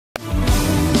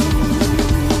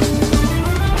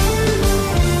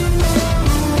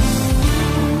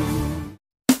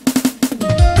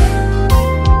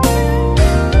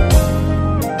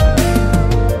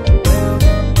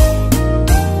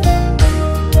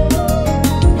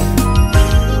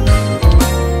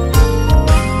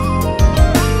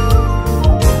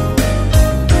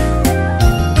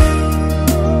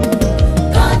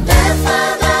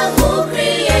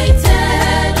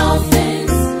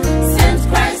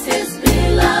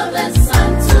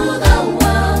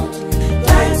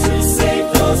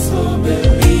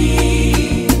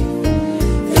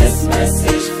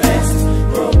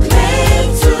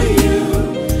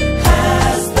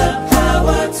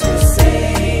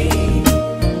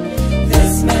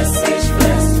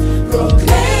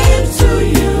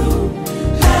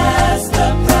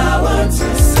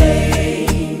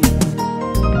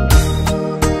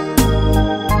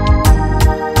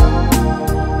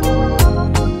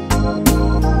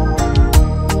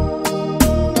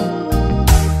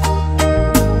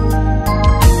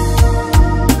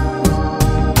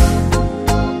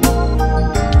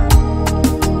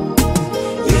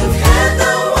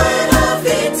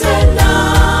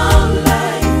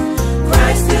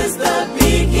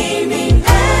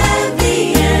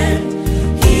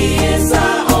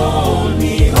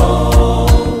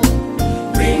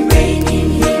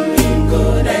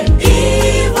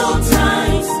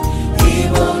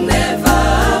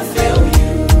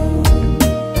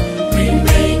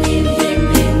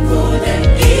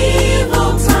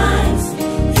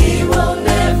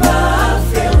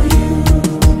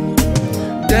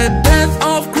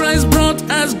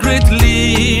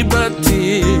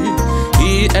liberty.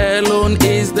 He alone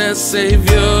is the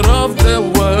Savior of the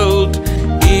world.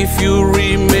 If you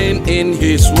remain in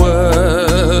His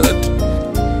word,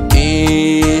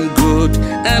 in good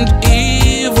and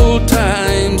evil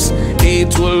times, it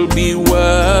will be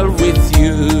well with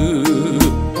you.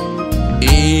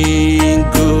 In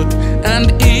good and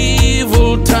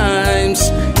evil times,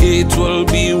 it will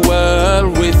be well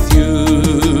with you.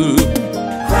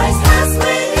 Christ has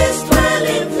made His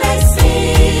dwelling place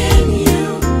in you.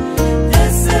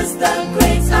 This is the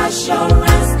great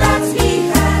assurance that He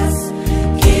has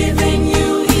given you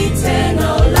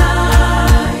eternal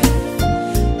life.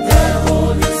 The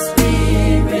Holy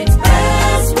Spirit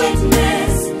bears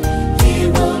witness, He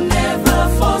will never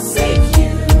forsake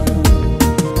you.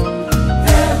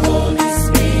 The Holy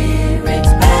Spirit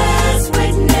bears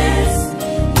witness,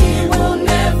 He will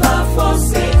never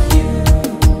forsake you.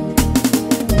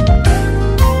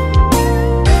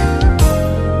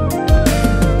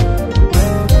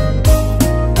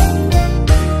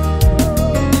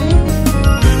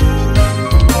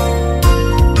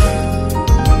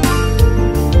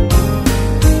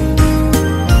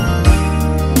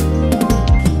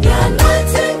 The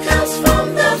anointing comes from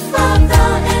the Father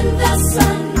and the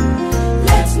Son.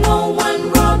 Let no one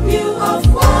rob you of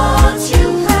what you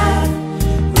have.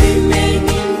 Remain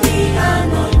in the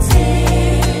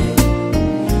anointing.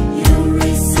 You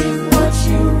receive what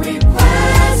you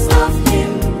request of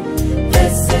Him.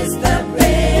 This is the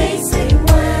basic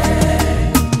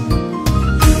word.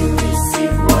 You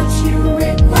receive what you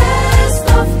request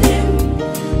of Him.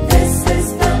 This is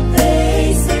the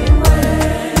basic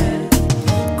word.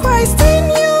 Christ in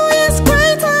you is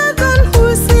greater than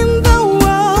who's in the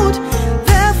world.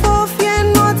 Therefore fear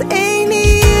not any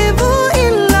evil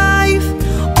in life,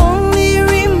 only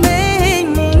remain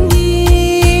in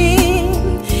Him.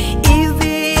 If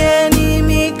the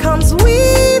enemy comes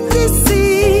with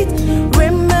deceit,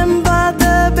 remember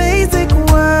the basic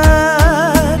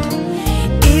word.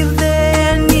 If the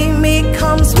enemy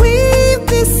comes with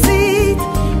deceit,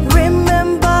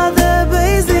 remember the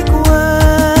basic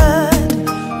word.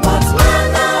 What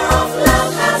manner of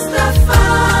love has the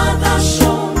Father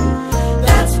shown,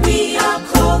 that we are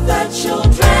called the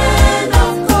children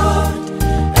of God?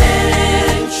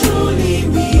 And truly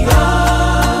we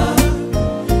are.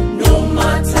 No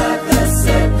matter the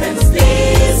serpent's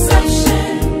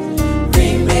deception,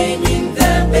 remain in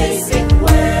the basic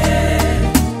word.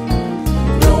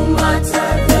 No matter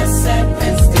the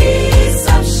serpent's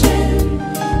deception,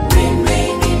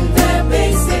 remain in the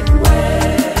basic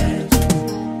word.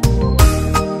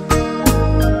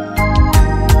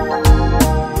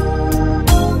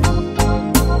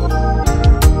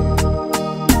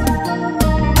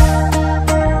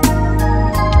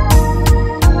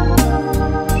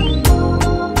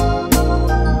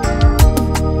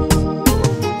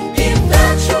 If the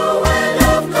true word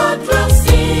of God dwells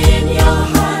in your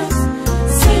heart,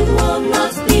 sin will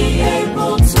not be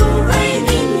able to reign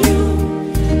in you.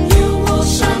 You will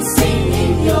shun sin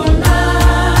in your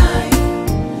life.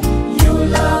 You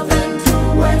love and do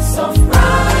works of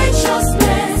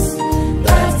righteousness.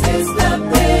 That is the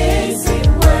basic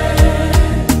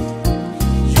word.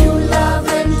 You love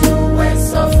and do works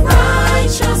of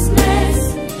righteousness.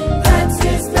 That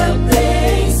is the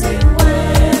basic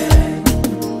word.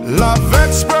 Love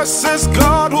expresses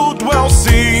God who dwells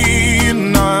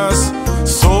in us.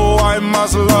 So I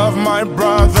must love my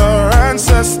brother and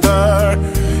sister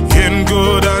in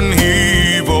good and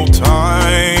evil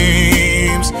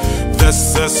times.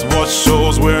 This is what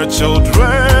shows we're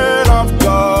children of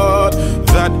God.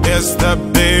 That is the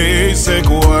basic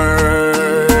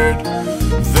word.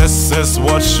 This is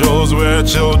what shows we're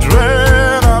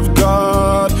children of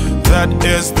God. That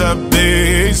is the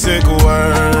basic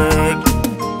word.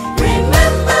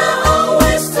 Remember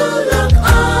always to look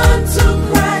unto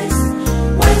Christ.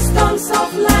 When storms of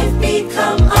life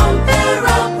become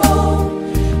unbearable,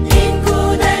 in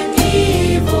good and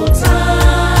evil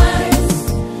times,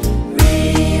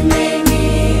 remain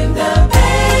in the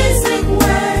basic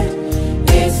word.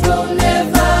 It will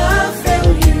never fail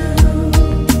you.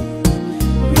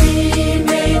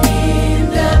 Remain in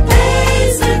the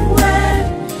basic word.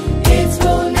 It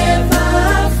will never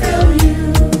fail you.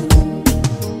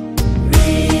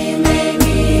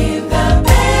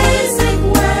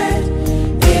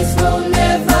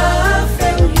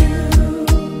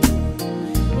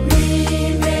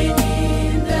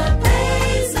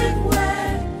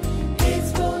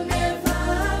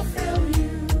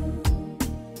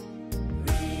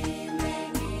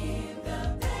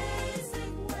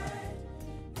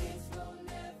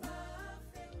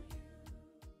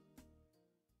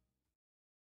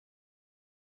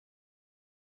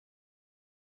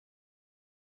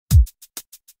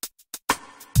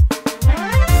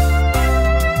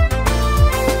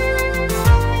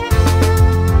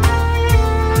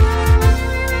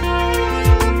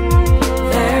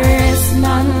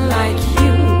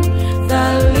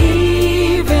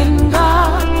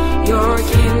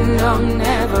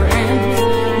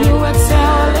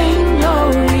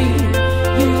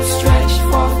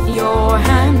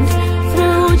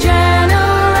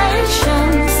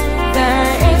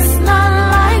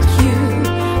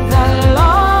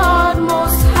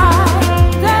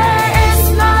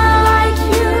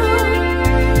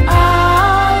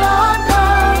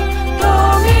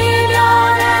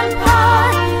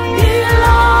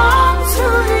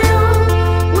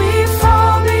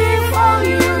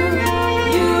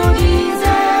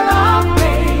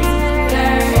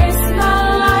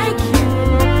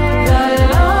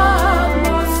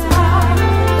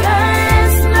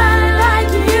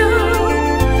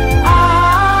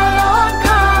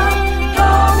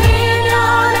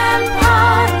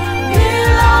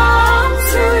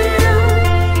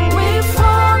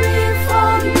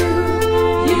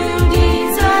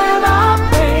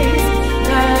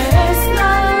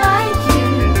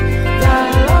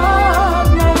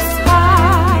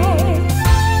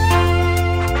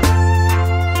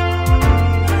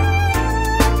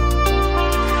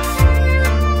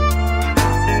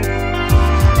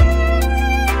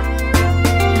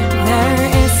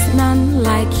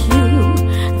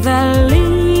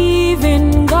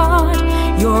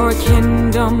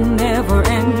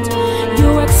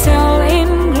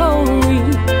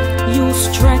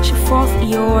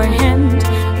 your hand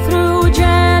through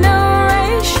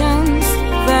generations.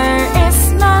 There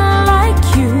is none like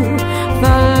you,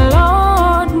 the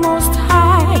Lord Most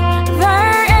High.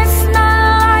 There is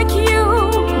none like you,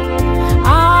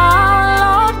 our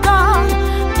Lord God.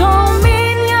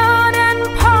 Dominion and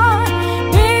power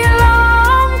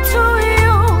belong to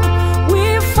you. We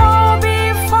fall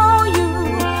before you.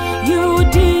 You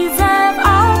deserve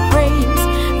our praise.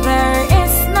 There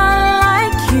is none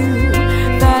like you,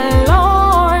 the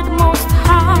Lord Most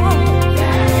High.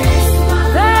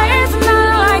 There is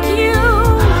none like you,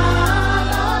 our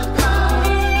Lord God.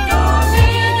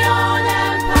 Dominion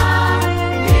and power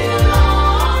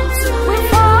belong to you. We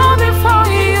fall before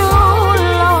you,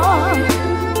 Lord.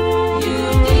 You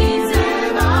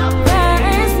deserve our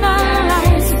praise. There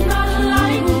is none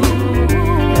like you,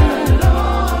 the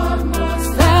Lord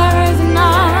Most High. There is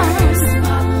none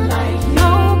like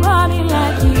nobody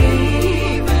like you.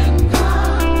 Even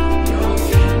God, your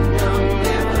kingdom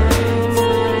never ends.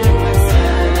 You are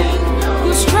selling no.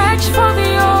 You stretch for the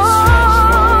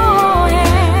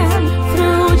hand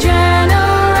through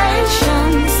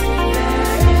generations.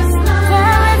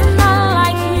 There is none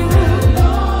like you,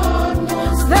 Lord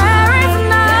Most High. There is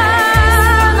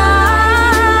none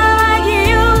like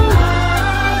you,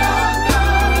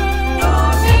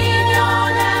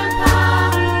 dominion and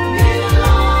power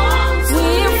belong to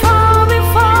you. We fall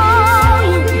before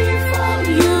you.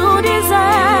 You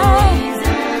deserve.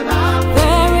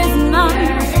 There is none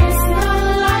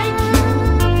like you,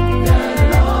 the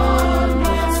Lord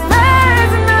Most High. There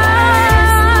is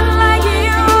none like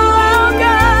you, oh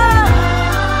God.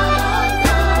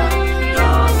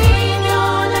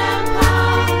 Dominion and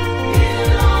power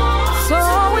belong. So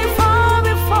we fall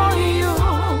before you.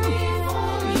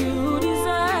 You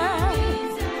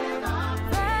deserve.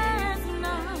 There is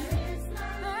none like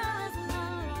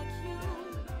you.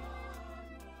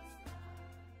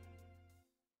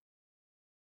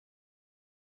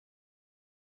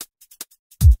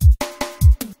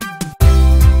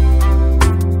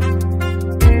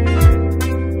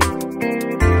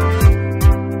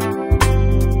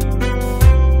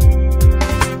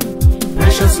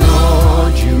 Precious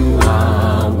Lord, you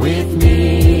are with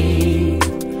me.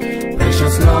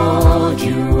 Precious Lord,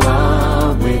 you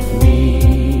are with me.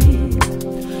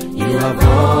 You have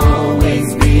always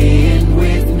been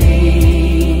with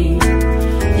me.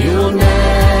 You'll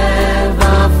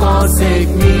never forsake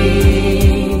me.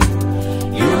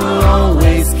 You'll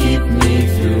always keep me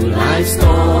through life's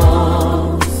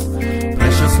storms.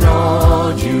 Precious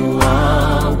Lord, you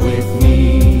are with me.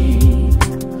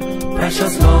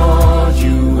 Precious Lord,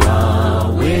 you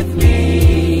are with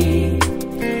me.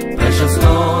 Precious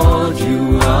Lord,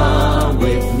 you are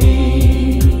with me.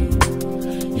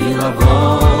 You have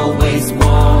always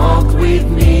walked with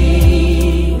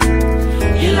me.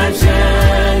 In life's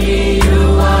journey, you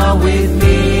are with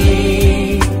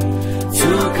me. To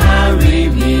carry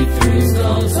me through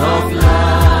storms of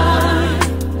life.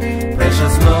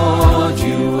 Precious Lord,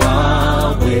 you are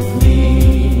with me.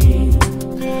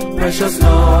 Precious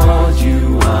Lord,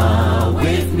 you are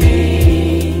with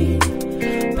me.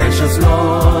 Precious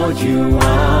Lord, you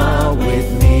are with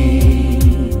me.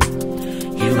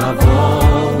 You have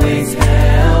always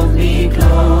held me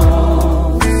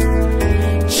close,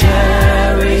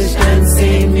 cherished and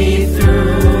seen me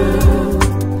through.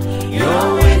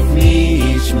 You're with me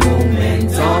each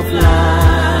moment of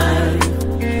life.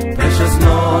 Precious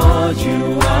Lord,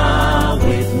 you are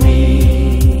with me.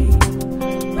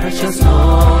 Precious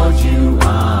Lord, you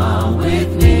are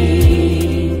with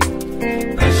me.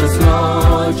 Precious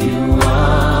Lord, you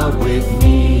are with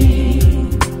me.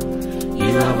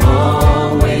 You have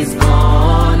always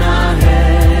gone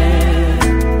ahead.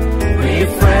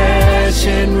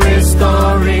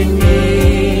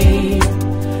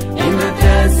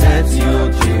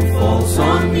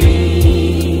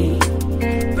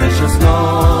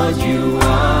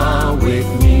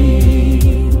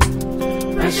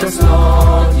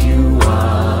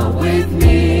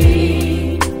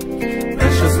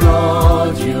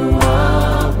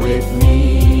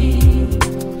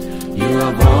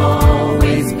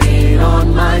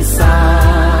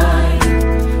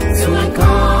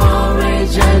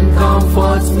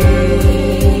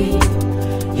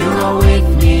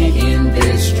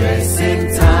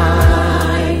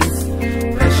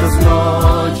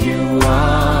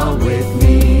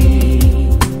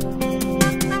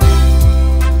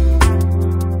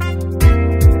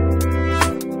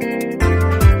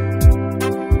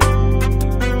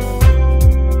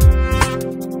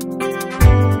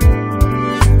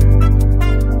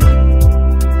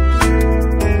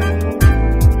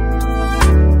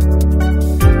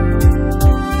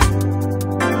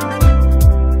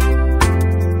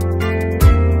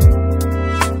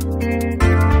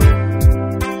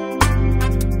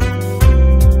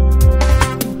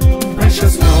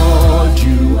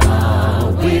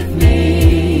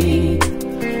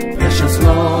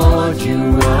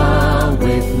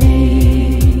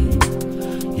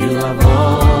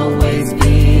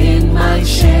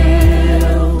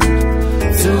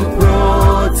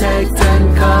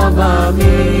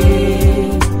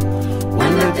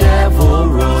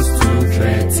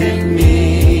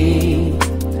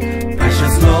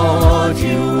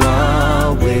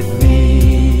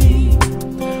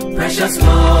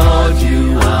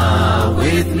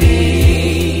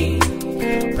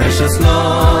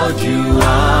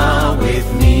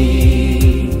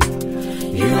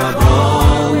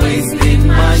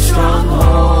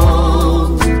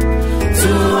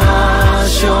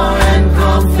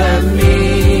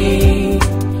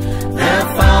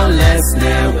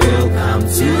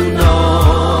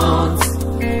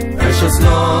 Precious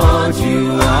Lord,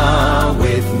 you are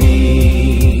with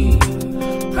me.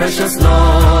 Precious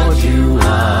Lord, you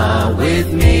are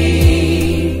with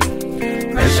me.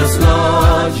 Precious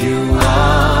Lord, you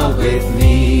are with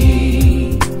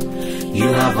me. You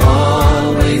have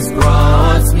always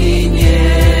brought me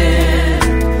near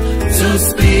to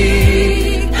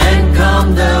speak and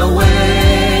calm the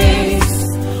waves.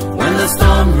 When the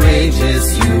storm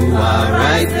rages, you are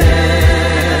right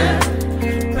there.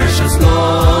 Precious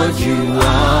Lord, you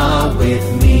are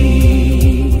with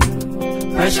me.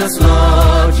 Precious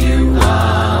Lord, you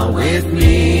are with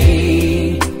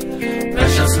me.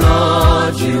 Precious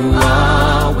Lord, you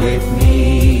are with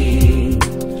me.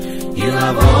 You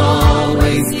have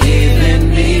always given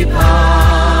me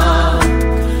power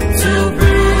to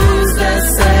bruise the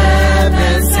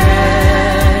serpent's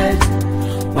head.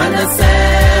 When the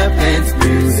serpent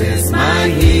bruises my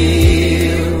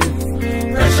heel,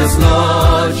 precious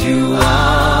Lord, you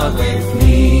are with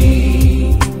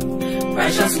me.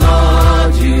 Precious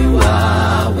Lord, you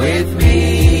are with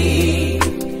me.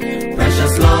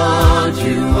 Precious Lord,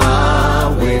 you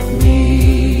are with me.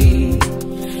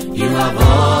 You have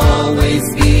always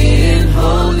been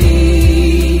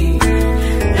holy,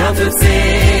 down to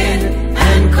sin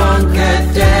and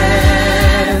conquered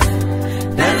death.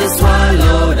 That is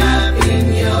swallowed up in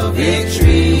your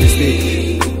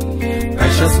victory.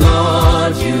 Precious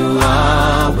Lord, you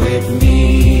are with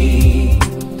me.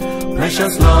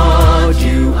 Precious Lord,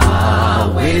 you are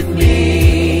with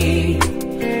me.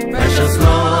 Precious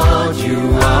Lord, you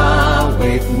are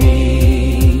with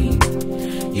me.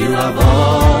 You have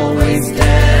always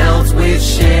dealt with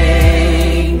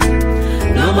shame.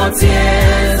 No more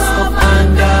tears of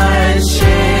anger and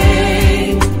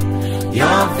shame.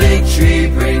 Your victory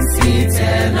brings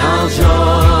eternal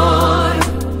joy.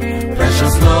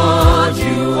 Precious Lord,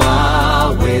 you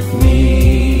are with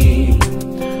me.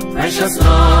 Precious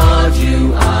Lord,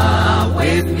 you are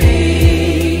with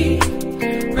me.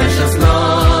 Precious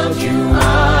Lord, you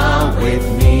are with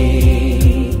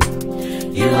me.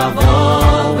 You have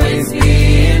always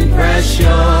been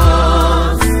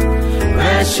precious.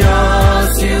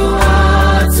 Precious you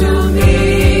are to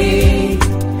me.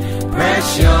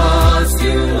 Precious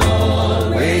you'll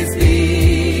always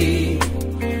be.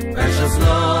 Precious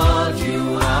Lord, you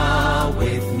are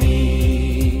with me.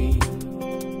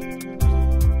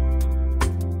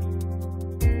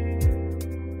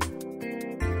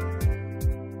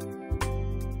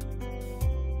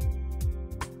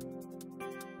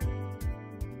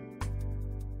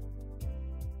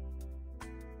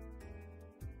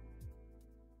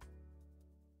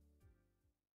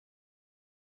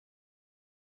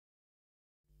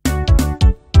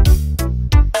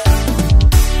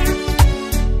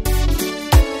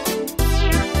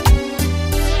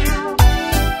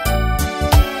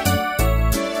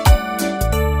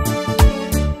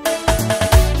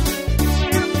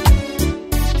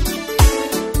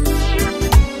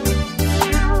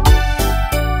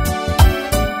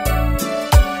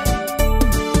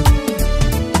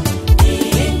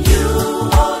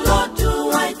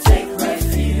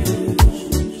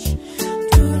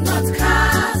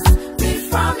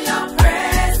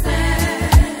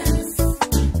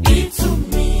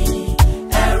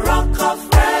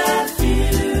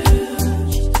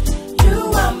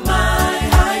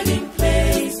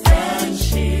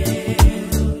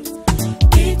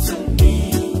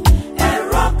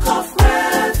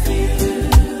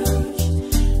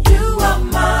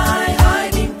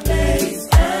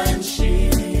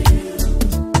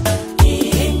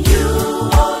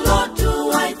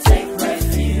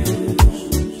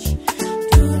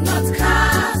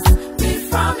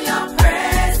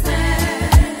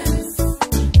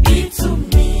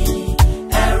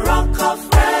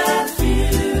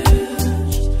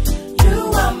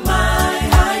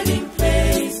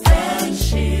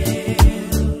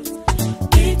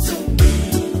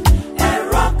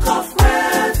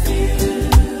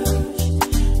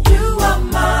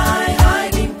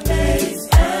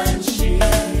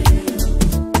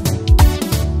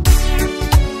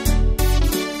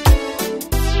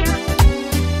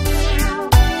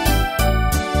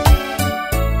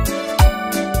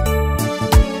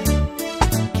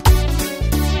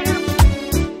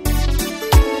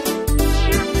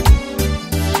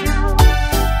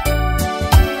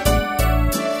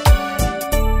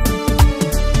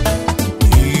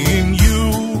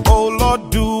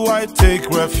 I take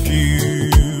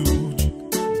refuge.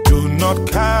 Do not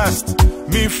cast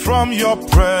me from your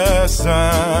presence.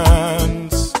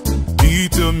 Be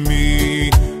to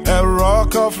me a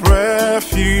rock of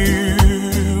refuge.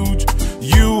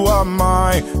 You are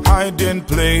my hiding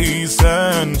place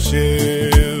and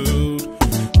shield.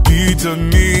 Be Be to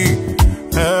me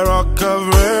a rock of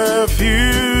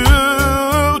refuge.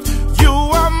 You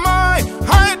are my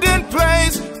hiding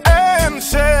place and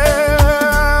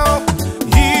shell.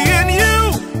 In you,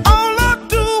 oh Lord,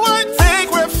 do I take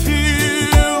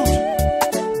refuge.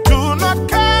 Do not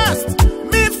cast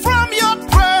me from your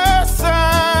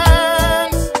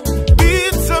presence. Be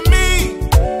to me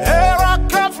a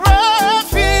rock of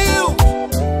refuge.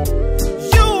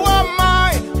 You are my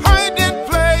hiding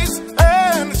place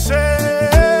and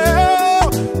shell.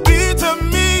 Be to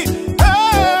me a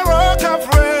rock of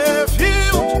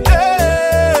refuge.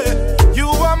 Yeah. You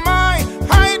are my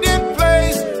hiding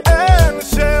place and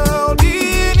shell.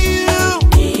 In you,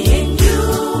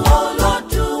 oh Lord,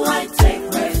 do I take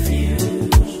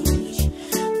refuge.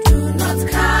 Do not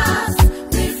cast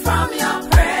me from your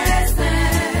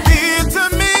presence. be to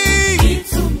me, Be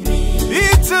to me be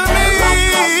to a me. rock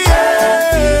of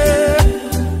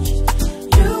refuge.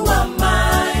 You are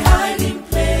my hiding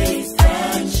place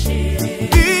and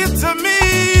shield. Be to me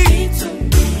Be to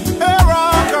me a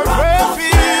rock of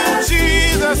refuge,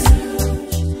 Jesus.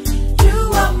 You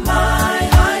are my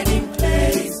hiding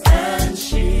place and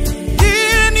shield.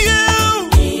 In you,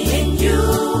 In you,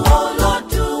 oh Lord,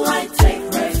 do I take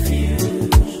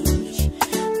refuge.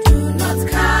 Do not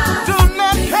cast do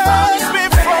not cast me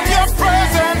from your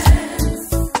presence.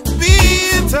 Be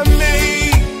to me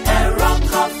a rock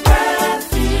of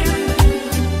refuge.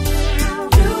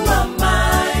 You are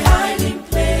my hiding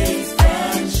place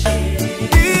and shield.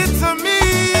 be to me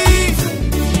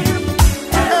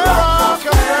A a rock rock of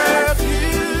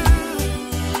refuge.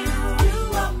 You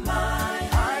are my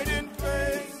Hiding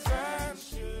place and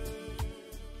shield.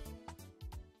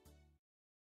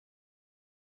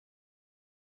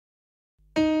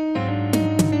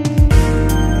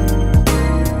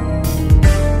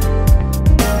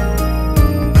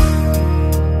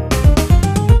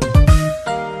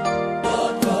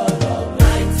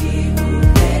 Almighty who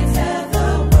created the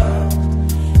world.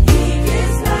 He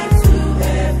gives life to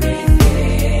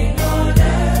everything on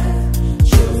earth.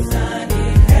 Chosen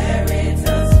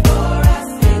inheritance for us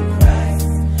in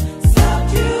Christ.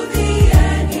 Subdue the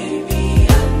enemy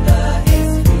under his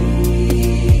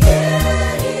feet.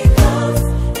 Here he comes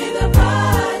in the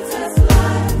brightest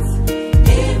light.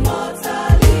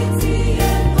 Immortality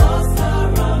and all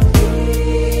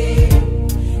surrounding.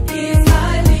 He's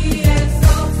highly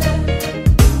exalted.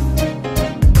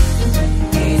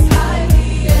 He's highly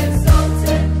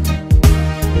exalted.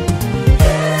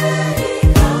 Here he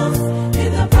comes in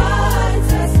the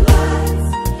brightest light.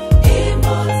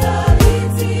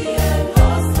 Immortality and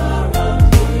all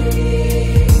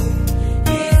surrounding.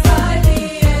 He's highly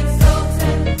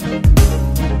exalted.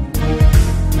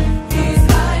 He's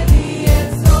highly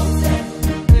exalted.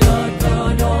 Lord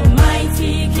God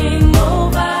Almighty, King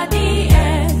over the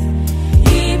earth.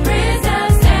 He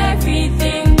preserves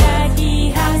everything that he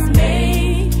has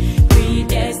made.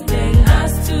 Predestined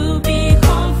us to be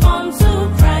conformed to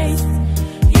Christ.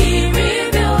 He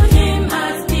revealed him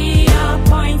at the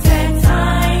appointed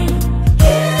time.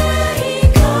 Here he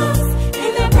comes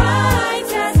in the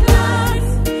brightest light.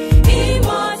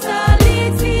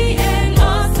 Immortality and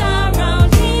all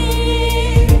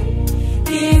surrounding.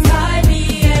 He's highly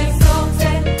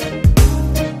exalted.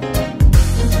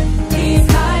 He's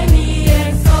highly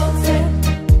exalted.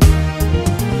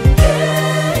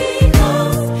 Here he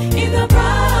comes in the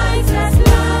brightest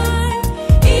light.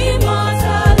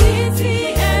 Immortality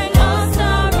and all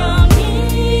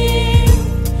surrounding.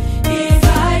 He's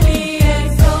highly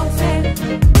exalted.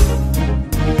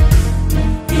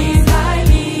 He's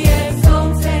highly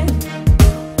exalted.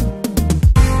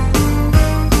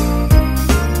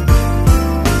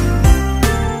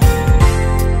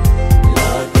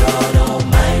 Lord God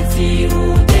Almighty, who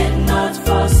did not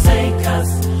forsake us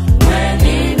when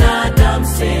in Adam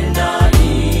sin our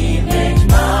image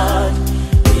marred.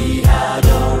 He had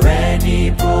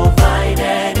already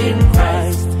provided in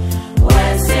Christ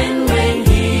where sin when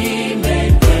he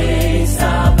made grace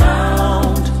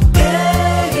abound.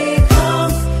 Here he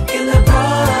comes in the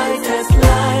brightest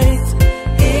light.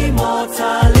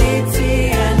 Immortality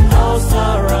and all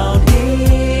surrounding.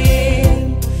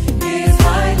 He's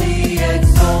highly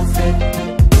exalted.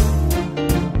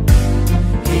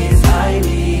 He's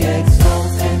highly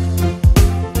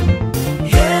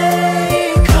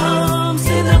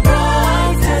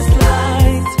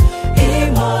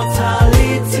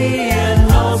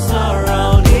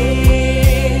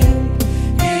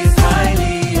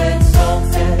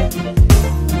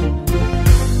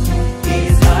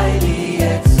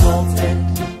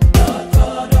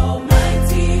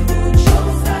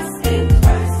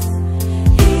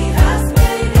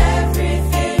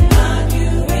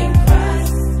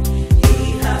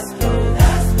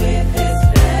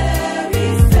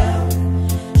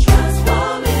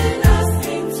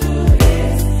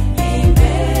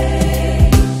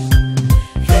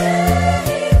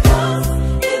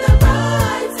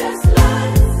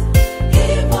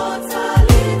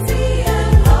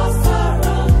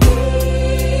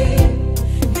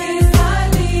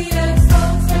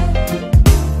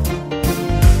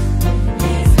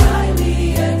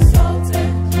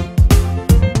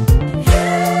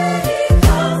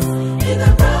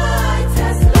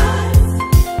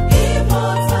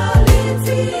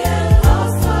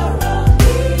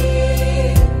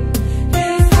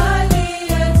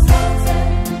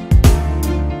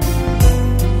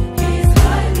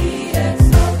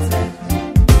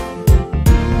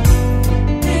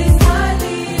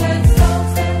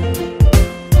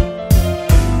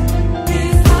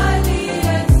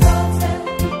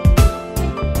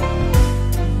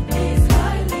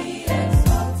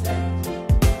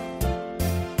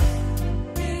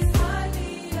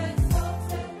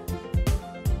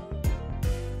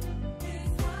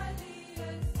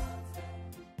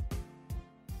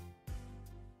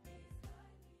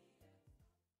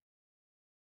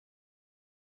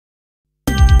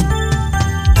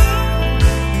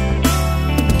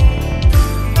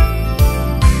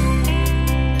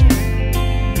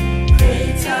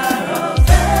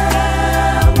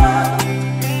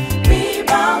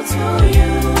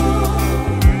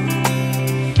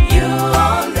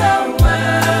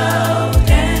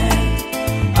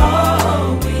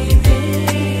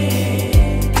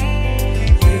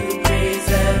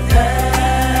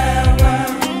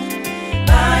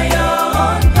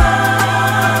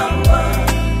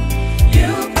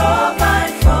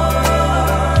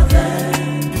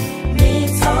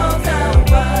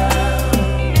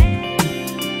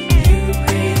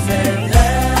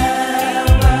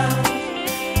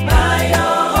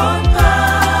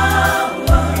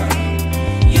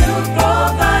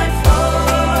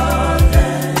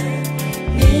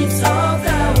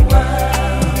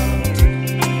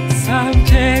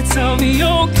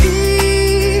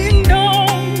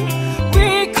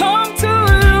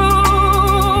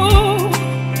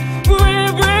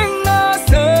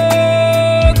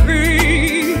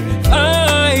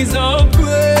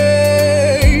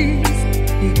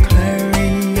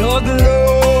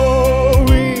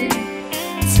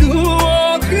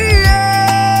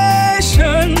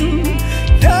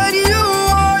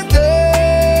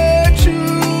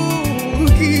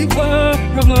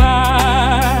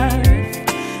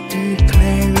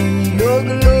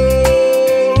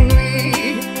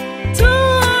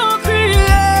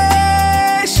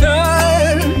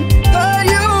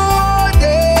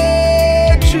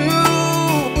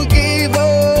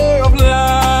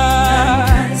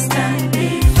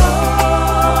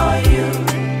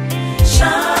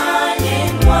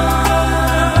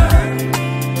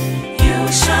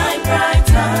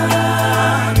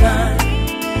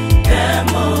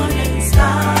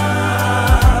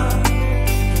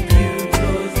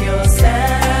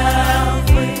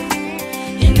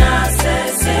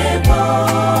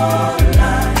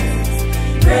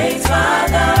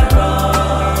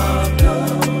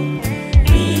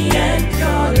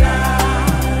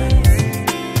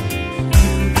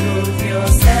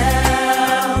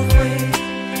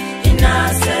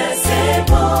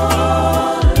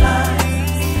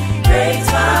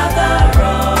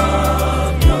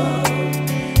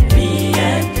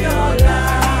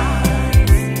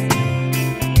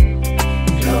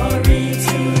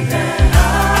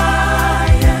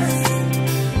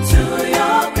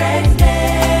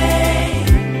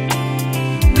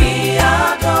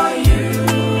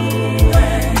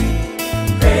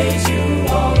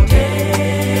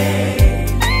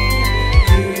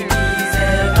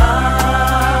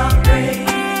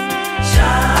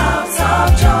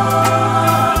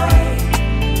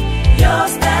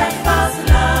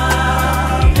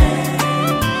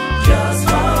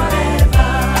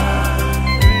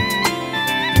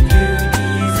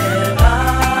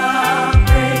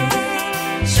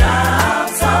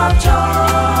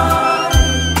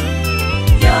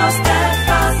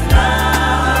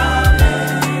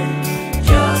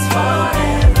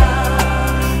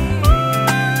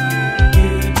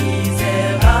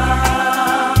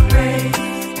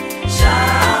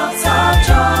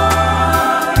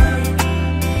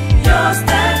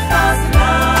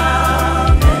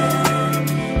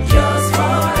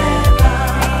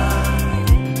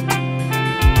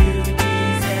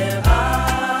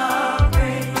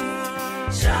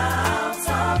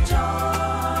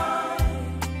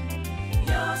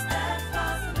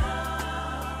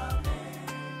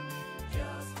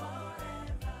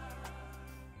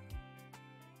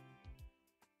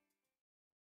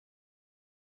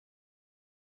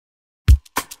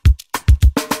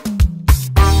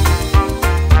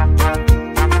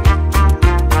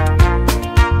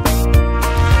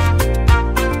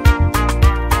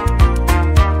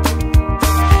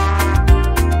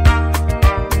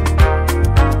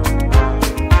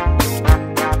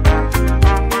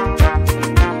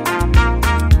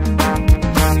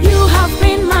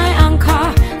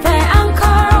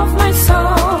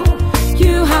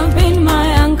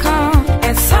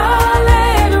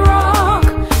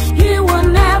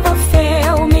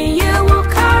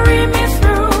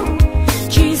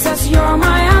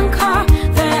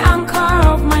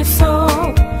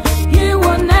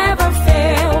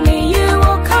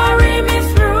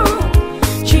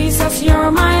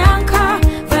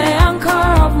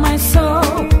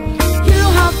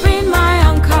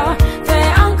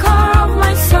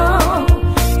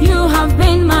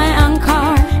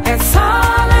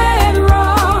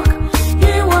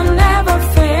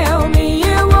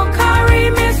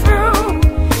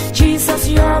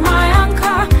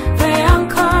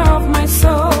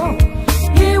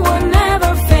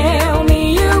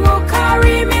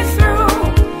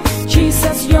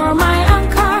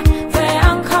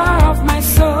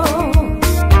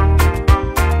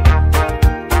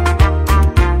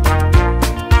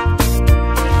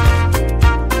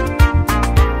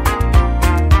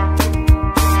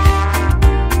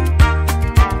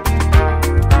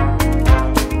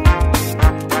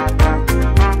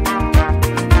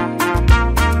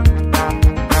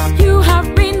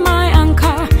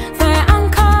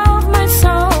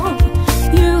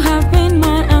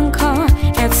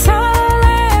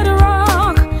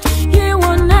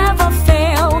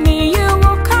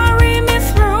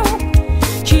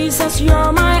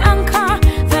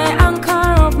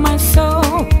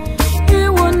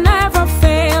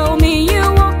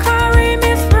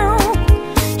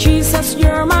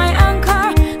you're my anchor,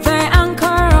 the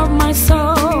anchor of my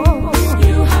soul.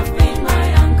 You have been my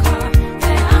anchor,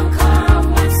 the anchor of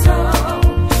my soul.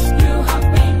 You have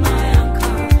been my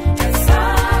anchor, the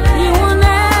solid. You will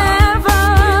never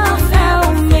fail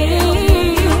me.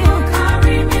 You will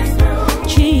carry me through.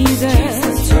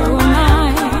 Jesus, you are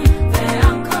mine, the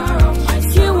anchor of my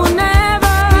soul. You will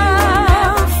never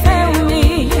fail me.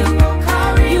 You will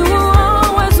carry me. You will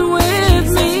always with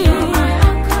me. You are my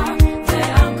anchor, the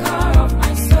anchor of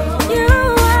my soul. You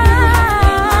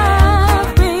have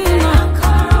been the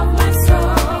anchor of my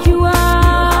soul. You are,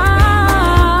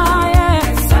 yeah.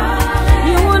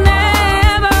 You will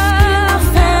never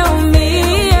fail me,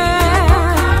 yeah.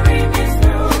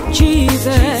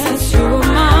 Jesus, you are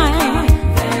mine,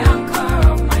 the anchor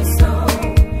of my soul.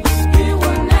 You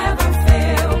will never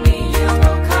fail me. You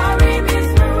will carry me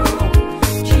through.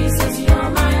 Jesus, you're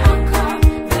my anchor,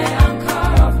 the anchor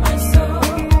of my soul.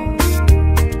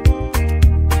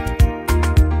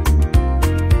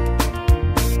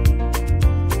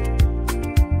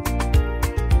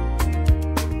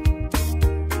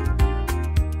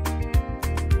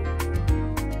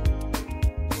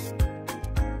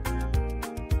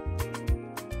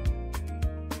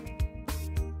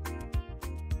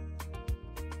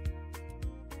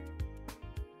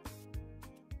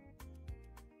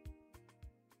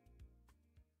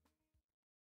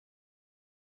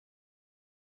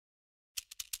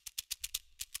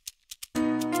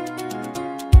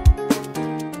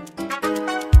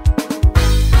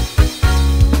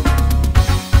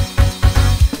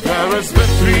 There is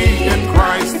victory in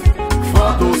Christ for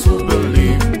those who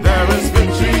believe. There is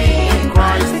victory in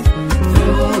Christ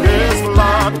through His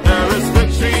blood. There is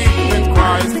victory in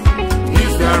Christ.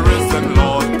 He's the risen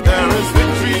Lord. There is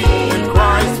victory in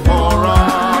Christ for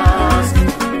us.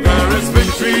 There is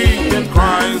victory in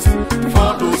Christ for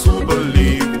those who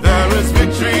believe. There is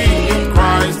victory in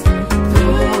Christ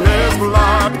through His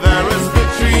blood. There is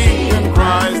victory in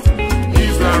Christ.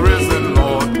 He's the risen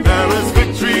Lord. There is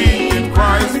victory in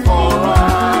Christ for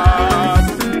us.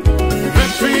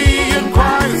 Victory in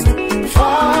Christ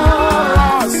for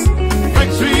us.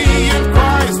 Victory in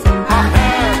Christ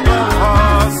ahead of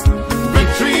us.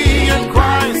 Victory in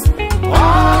Christ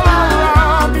all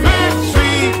around.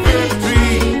 Victory, victory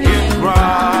in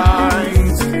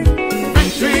Christ.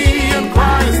 Victory in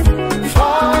Christ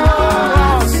for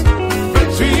us.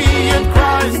 Victory in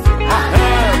Christ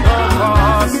ahead of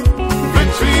us.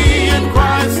 Victory in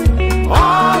Christ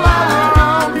all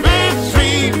around.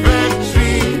 Victory,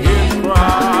 victory in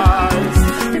Christ.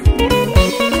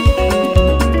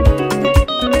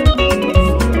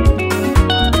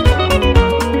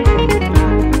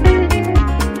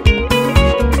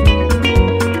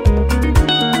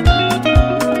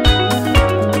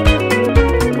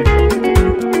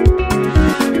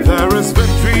 There is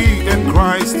victory in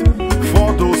Christ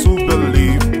for those who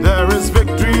believe. There is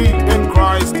victory in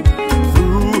Christ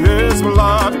through His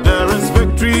blood. There is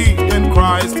victory in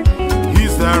Christ.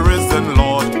 He's the risen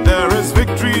Lord. There is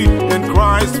victory in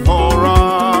Christ for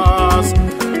us.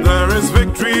 There is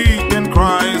victory in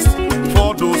Christ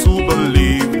for those who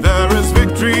believe. There is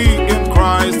victory in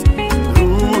Christ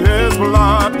through His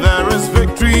blood. There is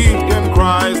victory in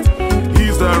Christ.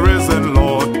 He's the risen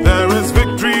Lord. There is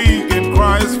victory in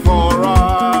Christ for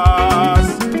us.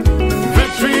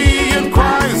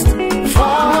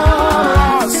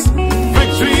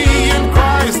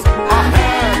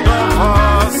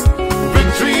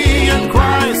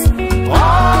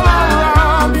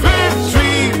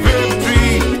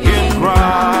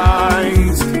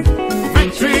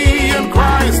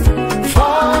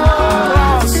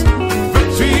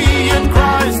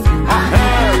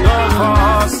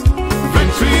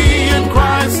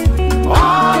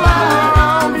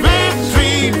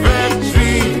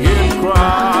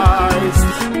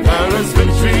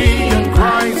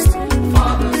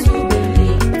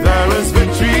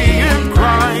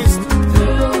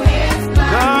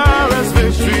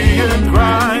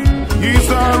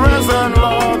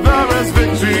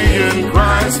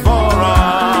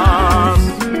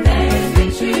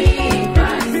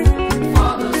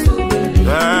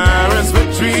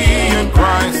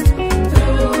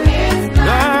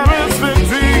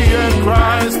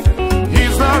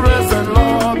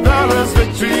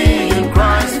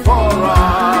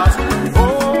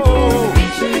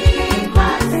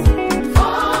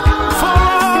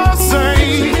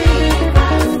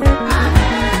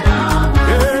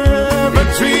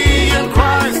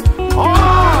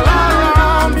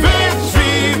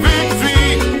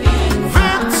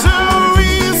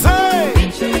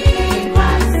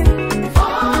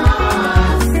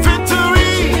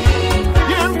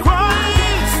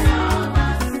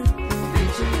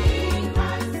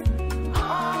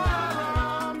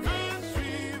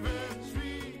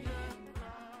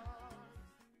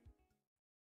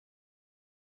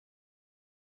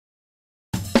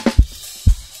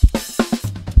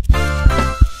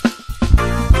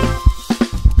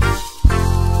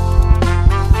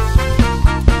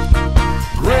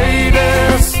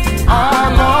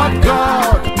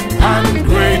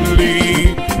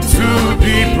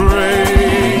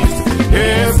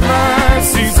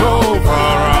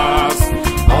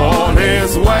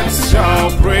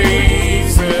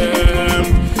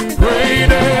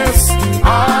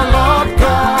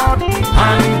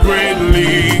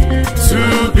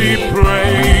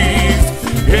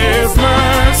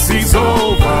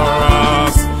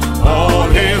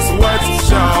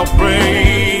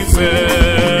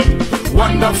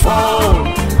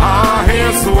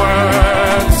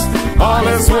 all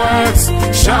his works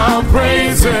shall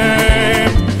praise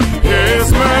him.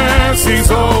 His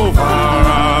mercies over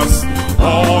us,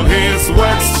 all his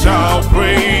works shall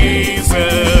praise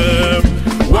him.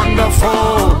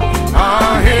 Wonderful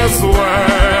are his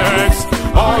works,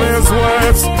 all his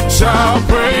works shall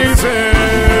praise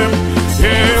him.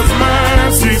 His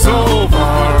mercies over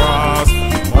us,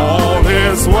 all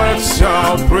his works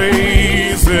shall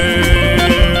praise him.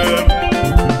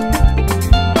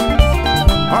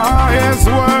 His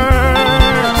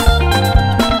works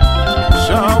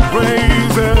shall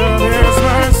praise him. His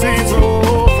mercies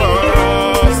over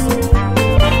us.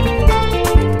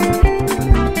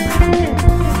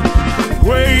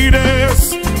 Great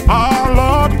is our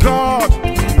Lord God,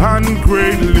 and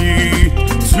greatly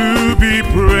to be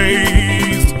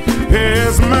praised.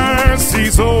 His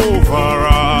mercies over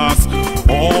us,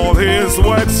 all his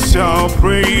works shall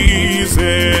praise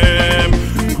him.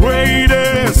 Great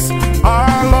is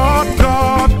our Lord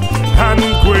God, and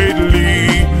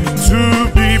greatly to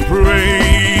be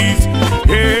praised.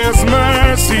 His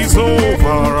mercies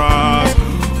over us,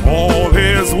 all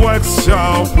his works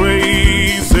shall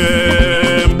praise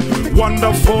him.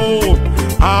 Wonderful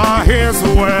are his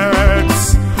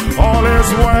works, all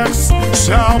his works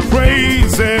shall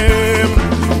praise him.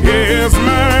 His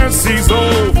mercies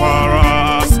over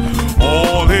us,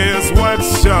 all his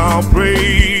works shall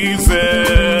praise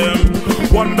him.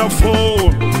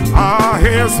 Wonderful are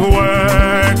his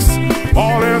works,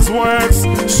 all his works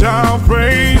shall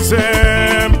praise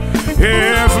him.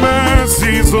 His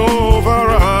mercies over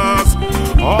us,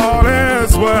 all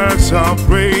his works shall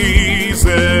praise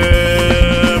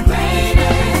him.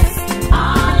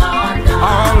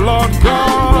 Our Lord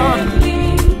God, to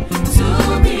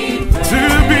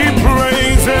be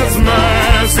praised. His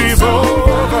mercies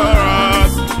over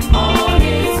us, All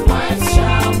his works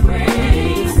shall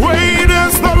praise. great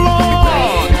is the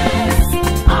Lord,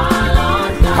 Our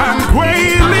Lord God, and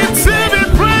greatly to be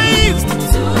praised.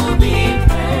 to be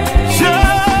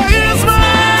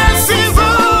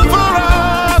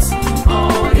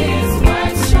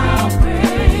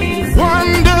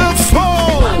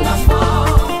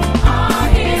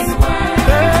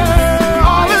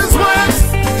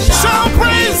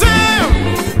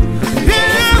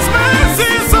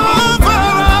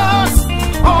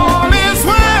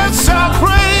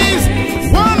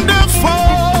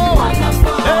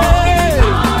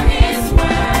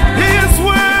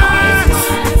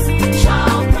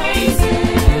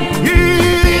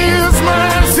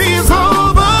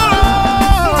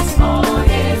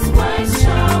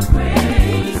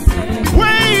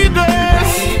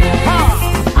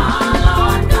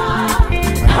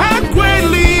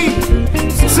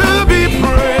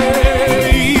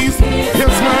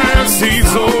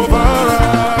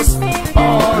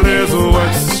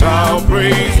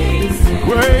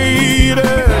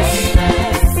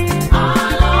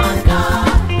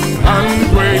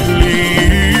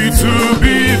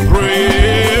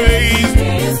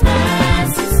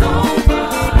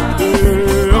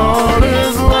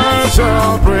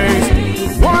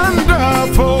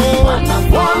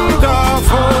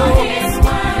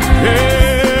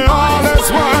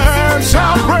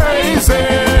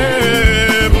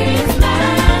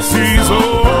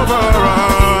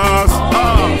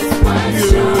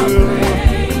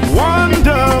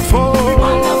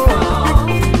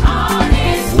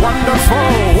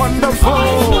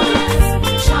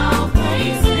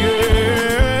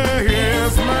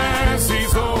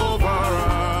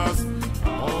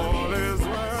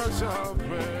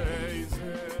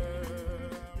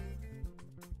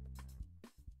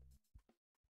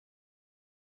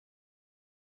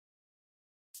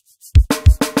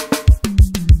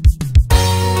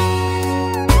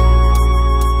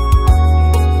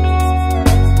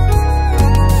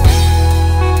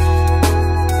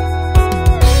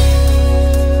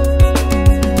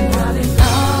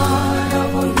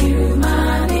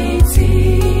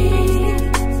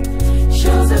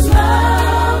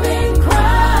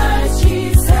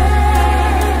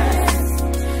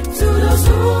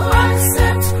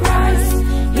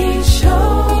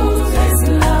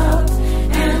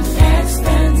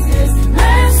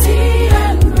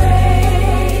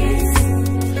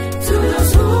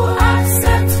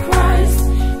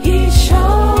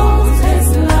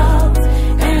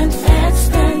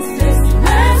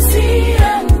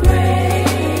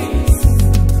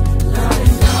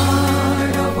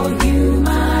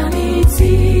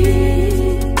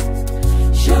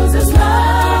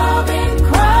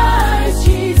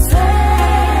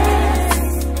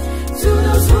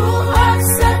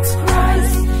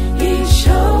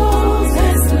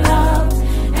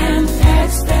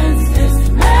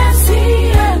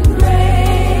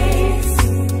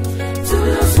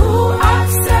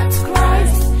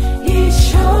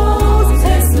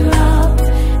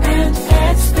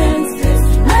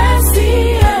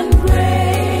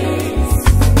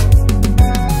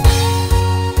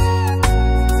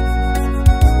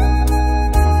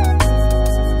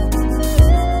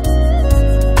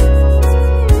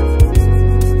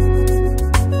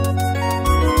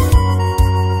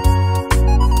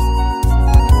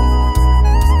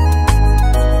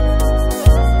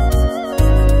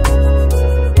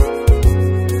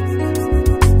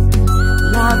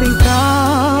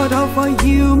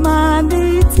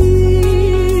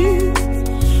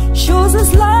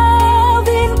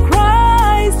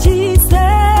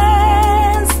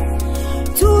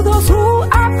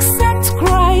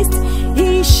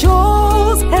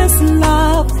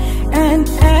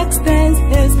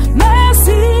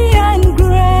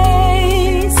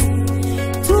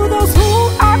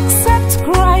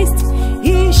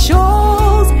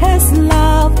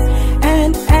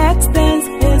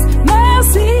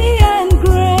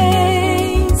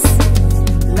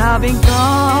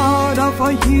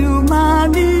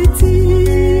humanity,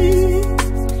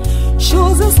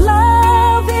 shows us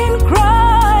love in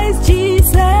Christ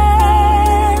Jesus.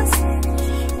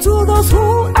 To those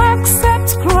who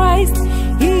accept Christ,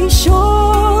 He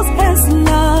shows His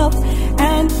love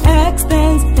and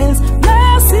extends His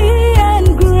mercy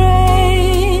and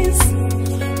grace.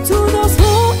 To those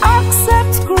who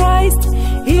accept Christ,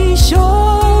 He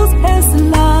shows His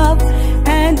love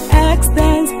and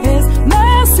extends His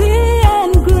mercy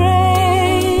and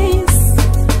grace.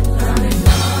 Loving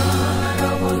God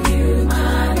over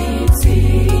humanity,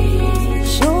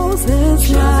 shows His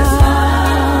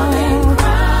love in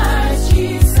Christ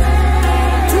Jesus.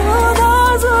 To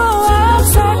those who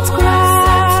accept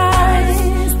Christ,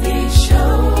 He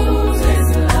shows His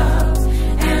love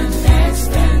and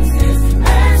extends His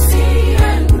mercy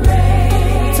and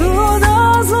grace. To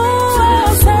those who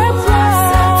accept Christ,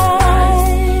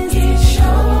 He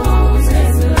shows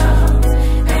His love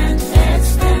and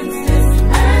extends His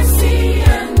mercy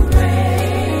and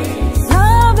grace.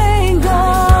 Loving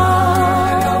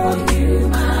God over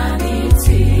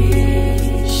humanity,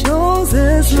 shows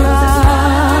His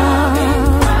love in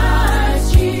Christ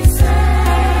Jesus.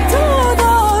 To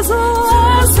those who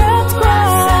accept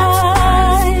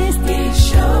Christ, He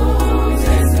shows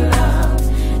His love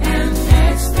and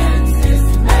extends His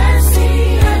mercy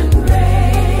and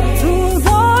grace. To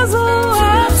those who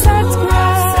accept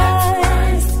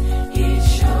Christ, He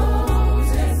shows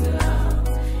His love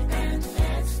and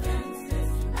extends His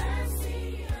mercy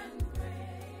and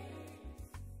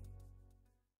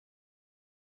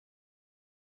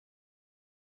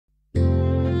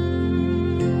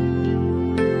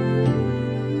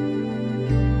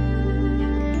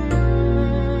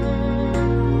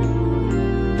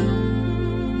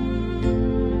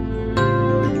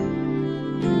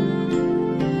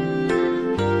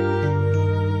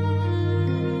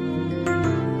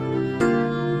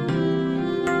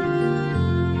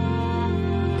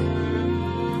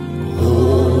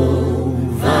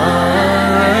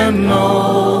and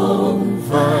over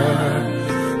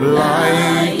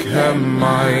like a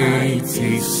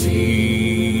mighty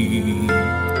sea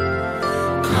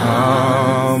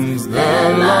comes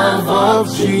the love of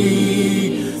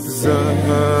Jesus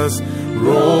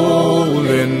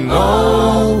rolling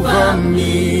over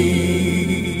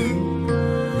me.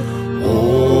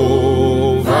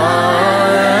 Over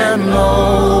and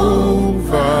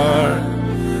over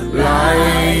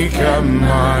like a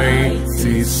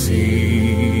mighty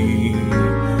sea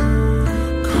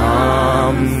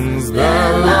comes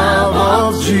the love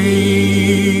of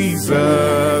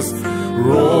Jesus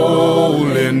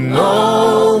rolling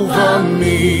over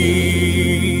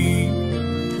me.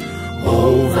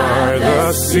 Over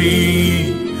the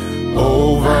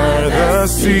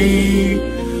sea,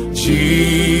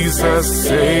 Jesus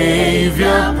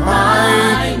Savior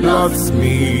pilots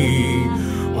me.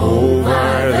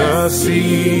 Over the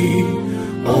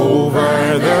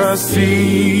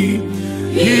sea,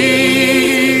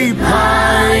 He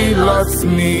pilots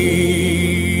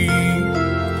me.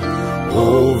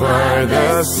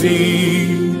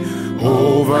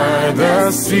 Over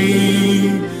the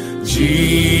sea,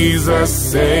 Jesus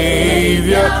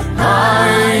Savior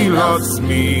pilots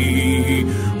me.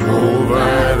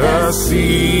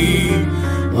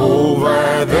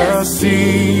 Over the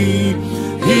sea,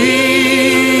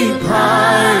 He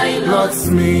pilots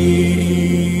me.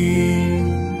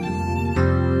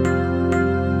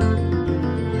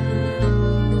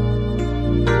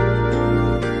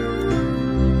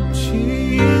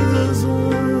 Jesus,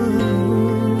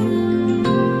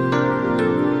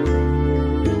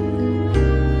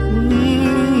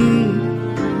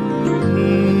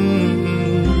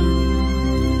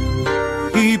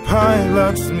 He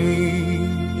pilots me.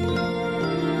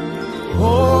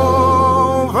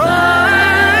 Over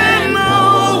and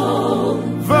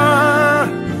over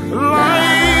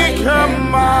like a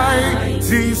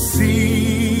mighty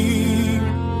sea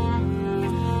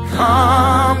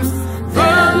comes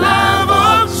the love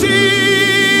of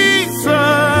Jesus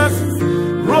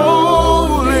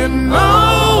rolling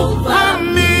over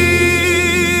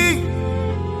me.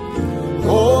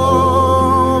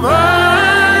 Over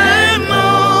and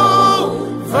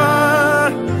over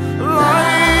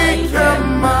like a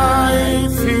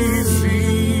mighty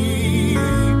sea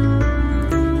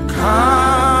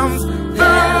comes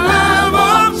the love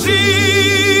of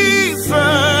Jesus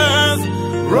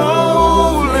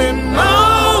rolling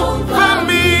over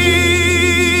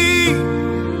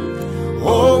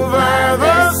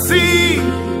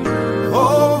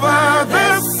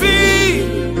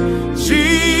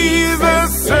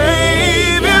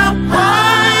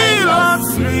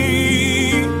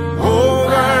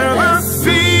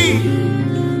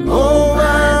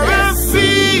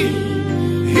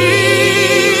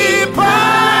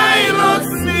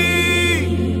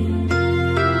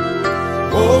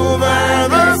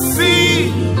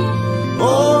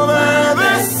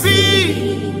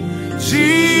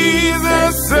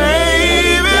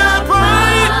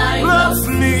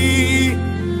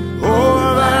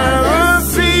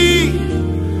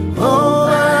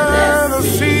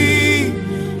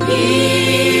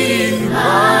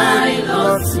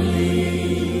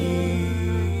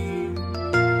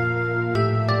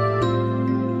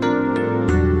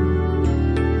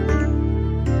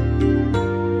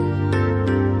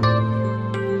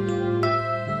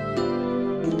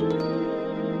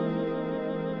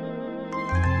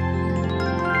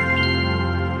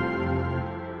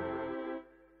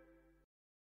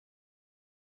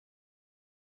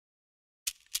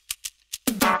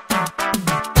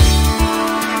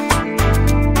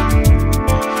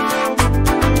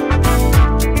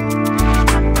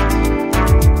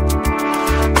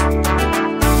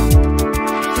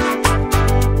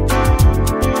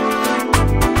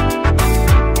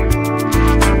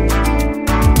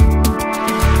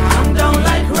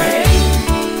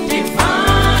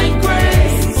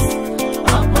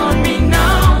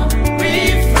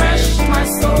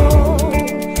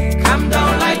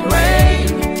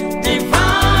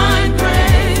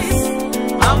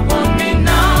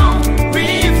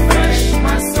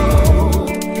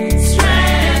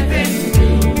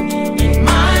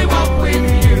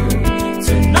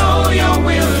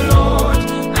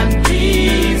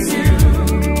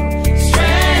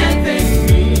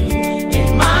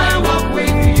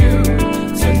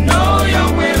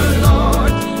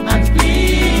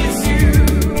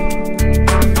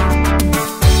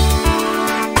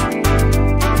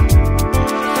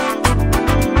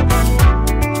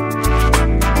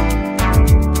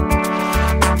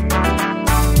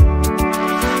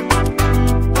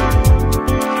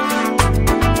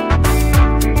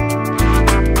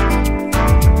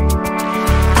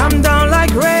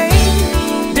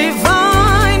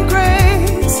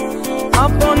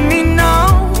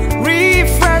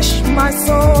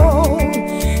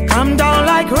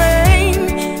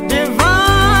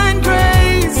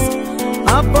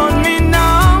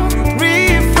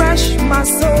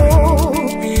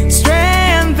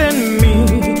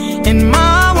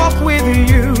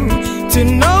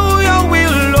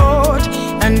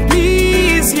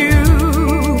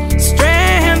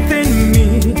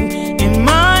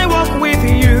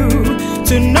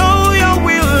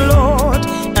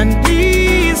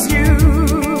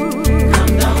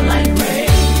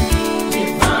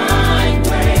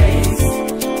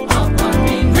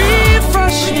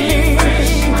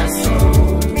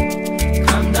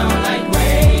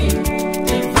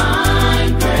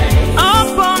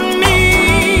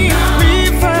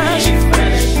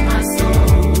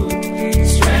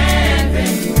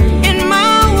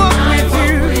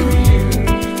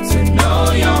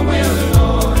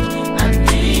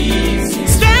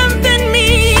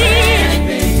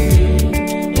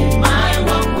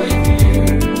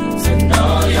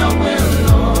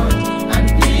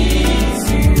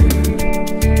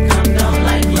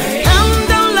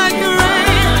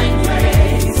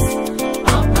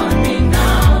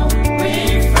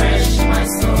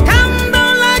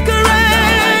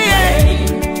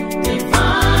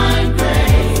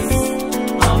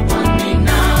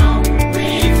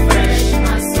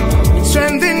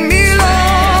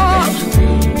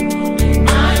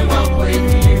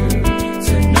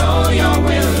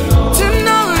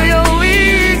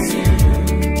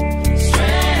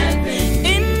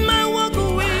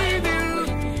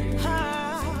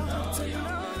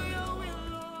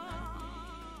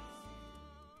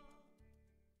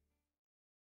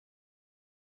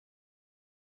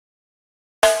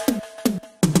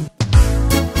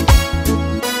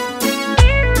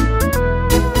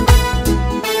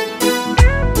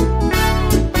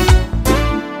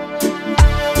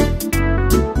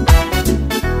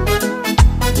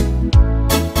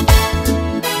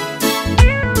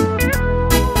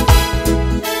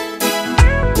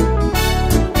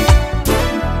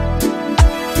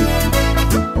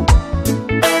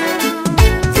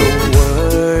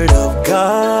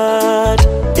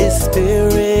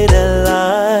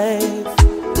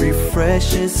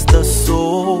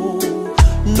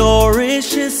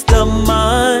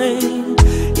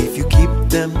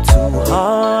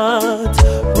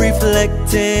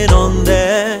reflecting on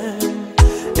them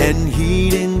and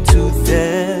heeding to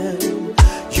them.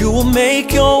 You will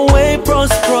make your way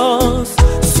prosperous.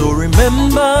 So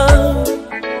remember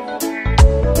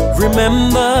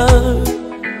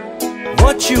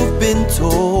what you've been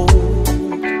told.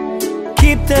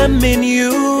 Keep them in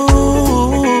you.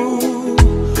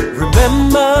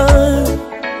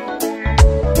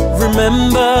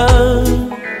 Remember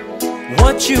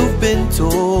what you've been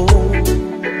told.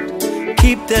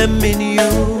 Keep them in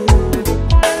you.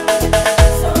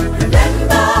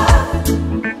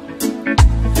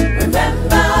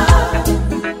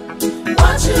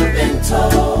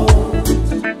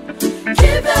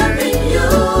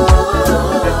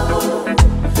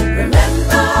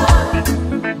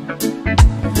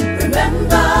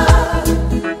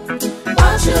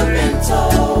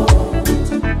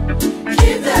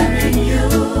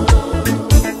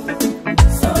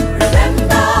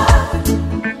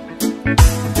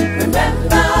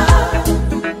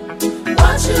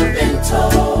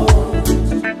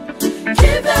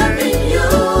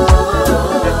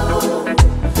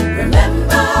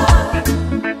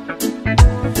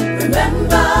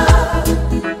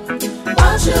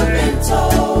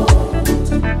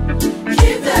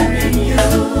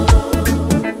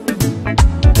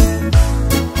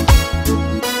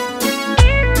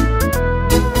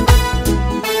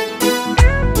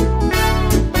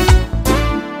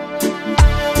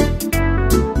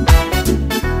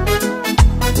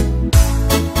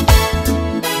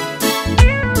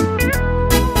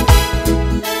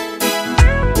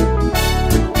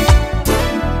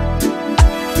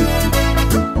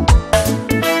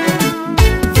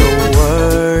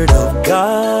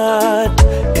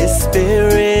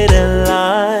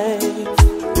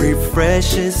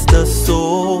 Refreshes the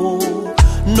soul,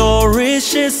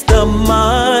 nourishes the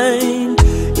mind.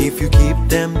 If you keep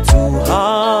them to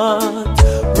heart,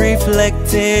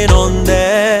 reflecting on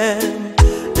them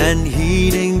and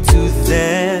heeding to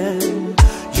them,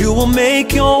 you will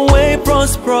make your way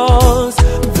prosperous.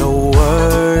 The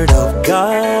word of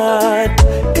God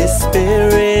is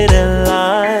spirit and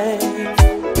life,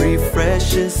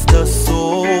 refreshes the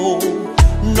soul,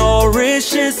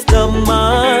 nourishes the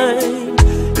mind.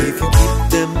 If you keep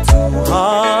them to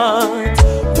heart,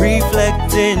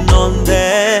 reflecting on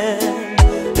them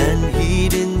and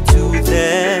heeding to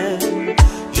them,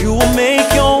 you will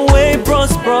make your way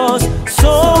prosperous.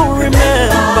 So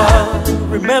remember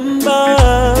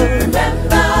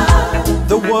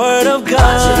the word of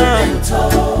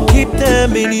God. Keep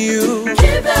them in you.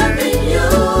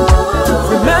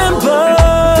 Remember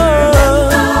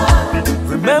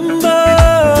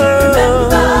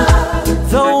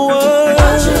the word.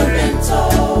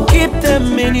 Keep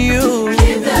them in you.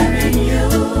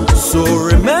 So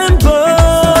remember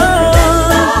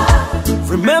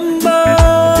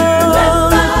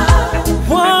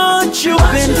what you've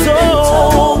been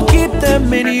told. Keep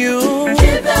them in you.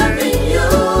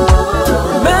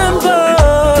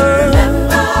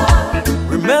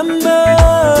 Remember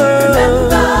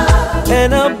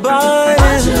and abide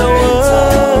in the word.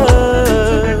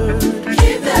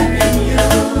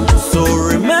 So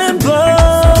remember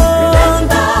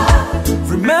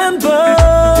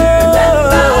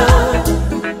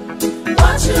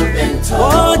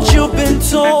what you've been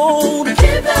told.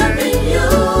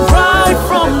 Right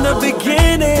from the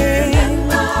beginning.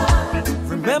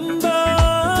 Remember.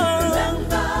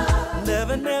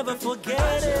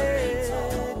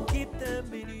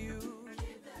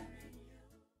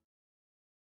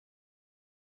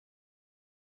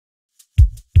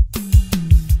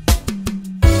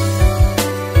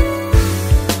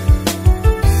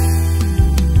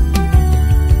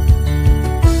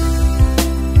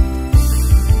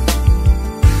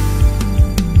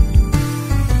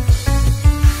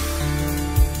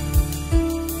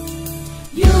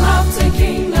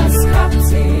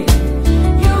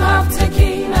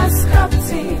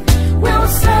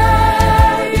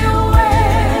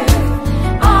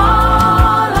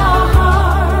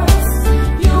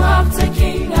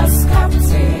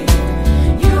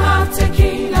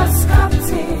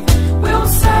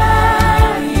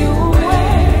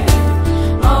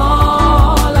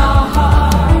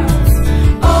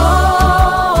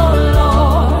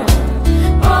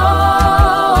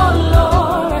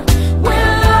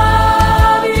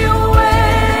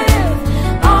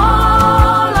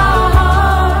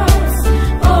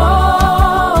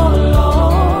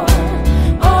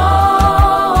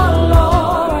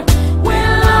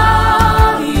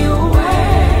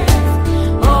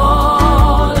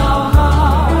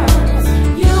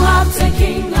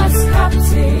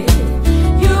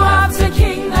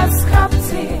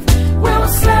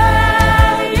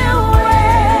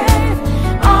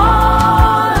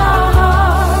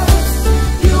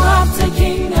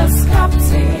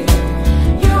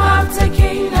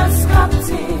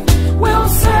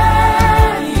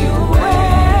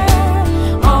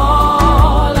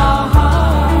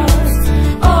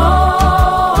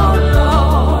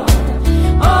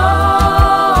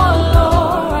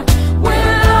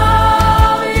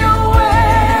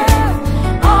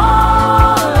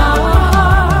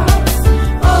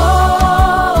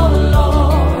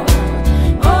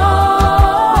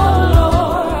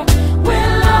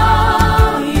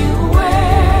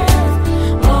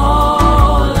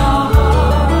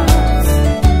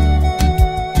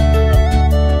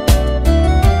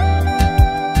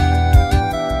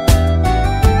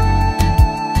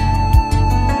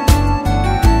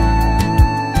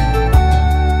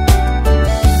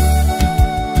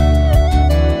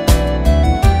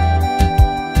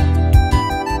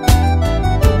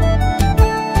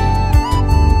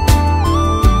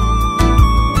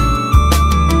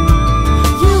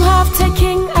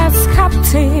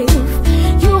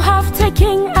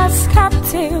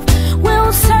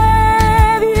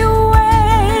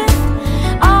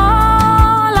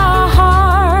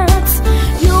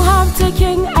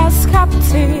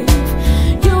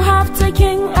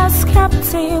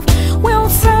 captive, we'll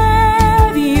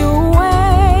serve you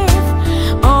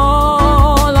with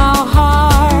all our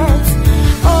hearts.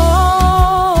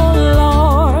 Oh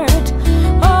Lord,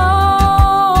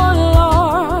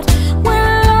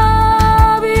 we'll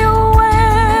love you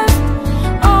with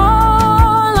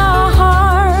all our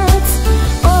hearts.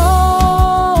 Oh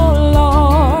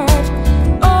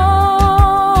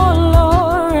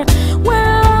Lord,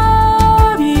 we'll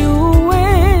love you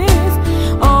with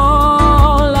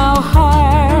all our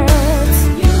hearts.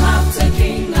 You have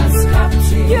taken us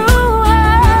captive. You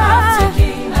have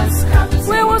taken us captive.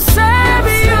 we will serve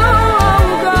you,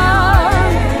 oh God,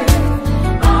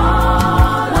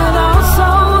 with our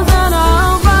souls and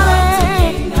our bodies.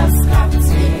 Taken us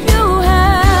captive. You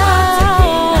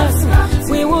have,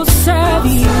 we will serve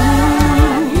you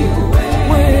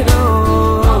with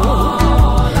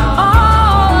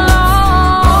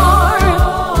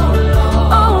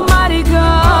Almighty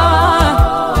God.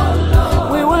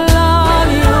 We will love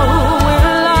you, we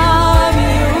will love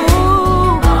you.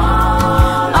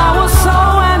 Our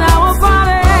soul and our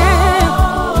body,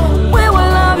 we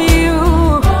will love you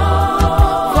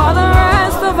for the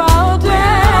rest of our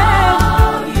days.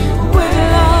 We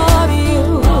love you.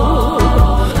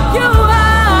 You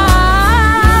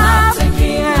are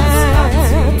taking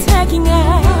us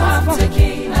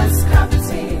Taken us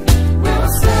captive. We'll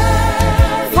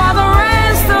serve for the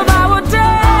rest of our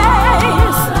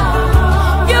days.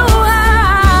 You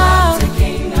have,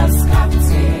 taken us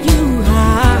captive. you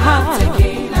have.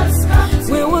 Taken us captive.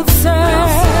 We will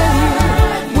serve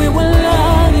you. We will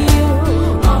love you.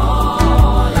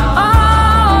 Oh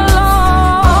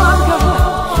Lord,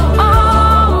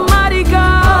 Almighty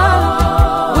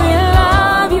God, we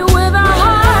love you with our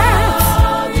hearts,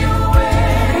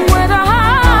 with our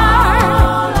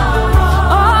hearts.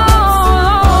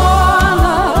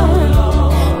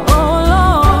 Oh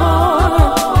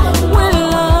Lord, we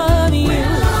love you.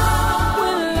 We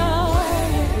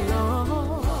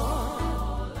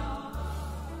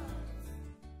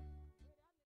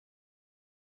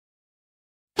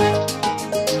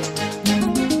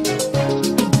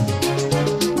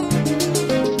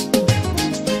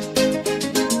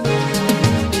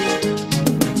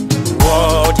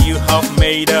What you have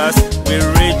made us, we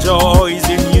rejoice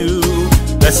in you.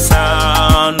 The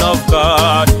Son of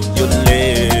God, you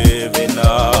live in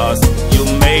us. You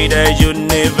made a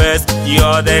universe,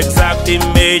 you're the exact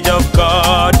image of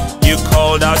God. You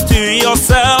called us to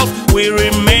yourself, we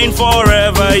remain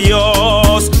forever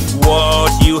yours.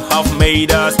 What you have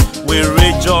made us, we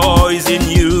rejoice in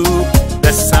you.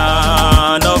 The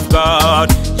Son of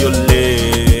God, you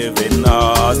live in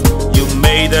us. You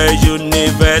made the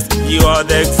universe, you are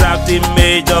the exact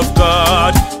image of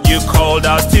God. You called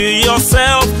us to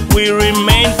yourself, we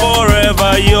remain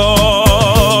forever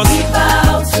yours. We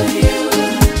bow to you,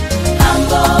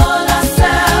 humble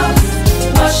ourselves,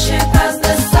 worship as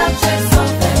the subjects of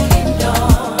the kingdom.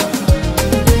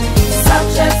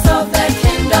 Subjects of the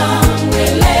kingdom, we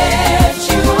lift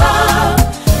you up.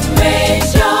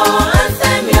 Raise your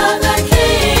anthem, you're the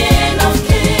King of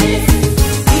kings.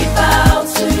 We bow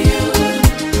to you,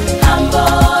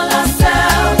 humble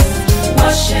ourselves,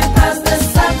 worship as the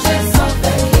subjects of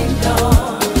the kingdom.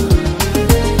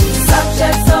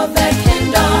 Subjects of the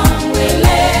kingdom, we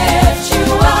lift you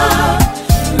up.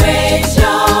 Raise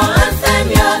your anthem,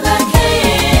 you're the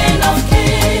King of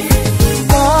kings.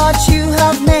 God, you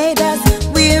have made us,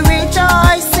 we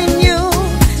rejoice in you.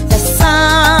 The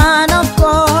Son of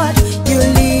God, you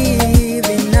live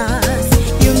in us.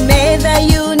 You made the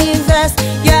universe,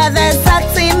 you're the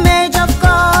exact image of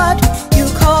God. You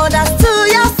called us to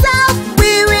yourself,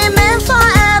 we remain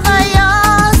forever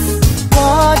yours.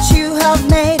 God, you have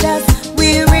made us,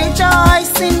 we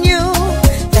rejoice in you.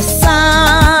 The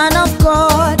Son of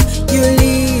God, you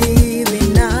live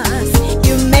in us.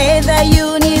 You made the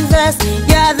universe,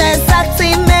 you're the exact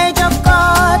image of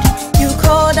God. You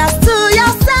called us to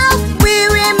yourself, we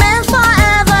remain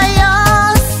forever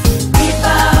yours. We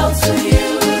bow to you,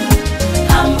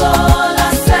 humble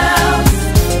ourselves,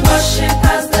 worship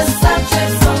as the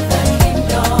subjects of the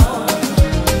kingdom.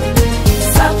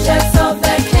 Subjects of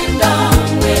the kingdom,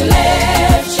 we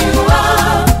lift you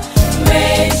up.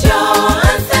 Raise your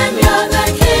anthem, you're the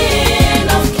King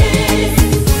of kings.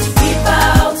 We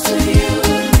bow to you,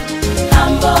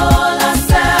 humble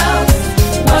ourselves,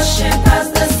 worship as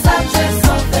the subjects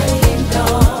of the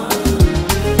kingdom.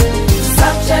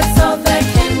 Subjects of the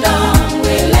kingdom,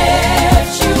 we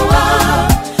lift you up.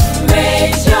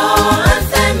 Raise your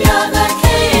anthem, you're the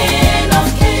King of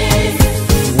kings.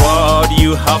 What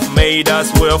you have made us,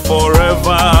 we're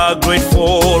forever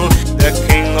grateful. The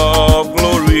King of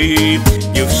glory,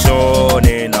 you've shone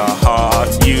in our hearts.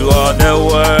 heart. You are the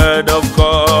word of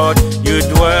God. You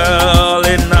dwell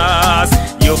in us.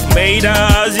 You've made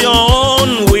us your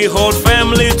own. We hold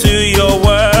firmly to your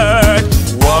word.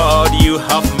 What you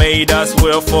have made us,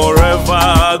 we're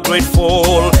forever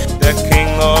grateful. The King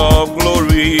of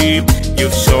glory,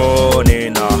 you've shown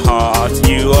in our hearts.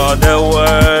 You are the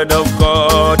word of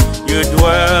God. You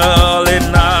dwell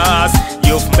in us.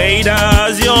 You've made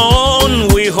us your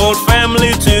own. We hold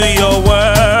firmly to your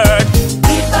word.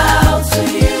 We bow to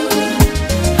you,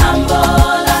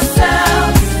 humble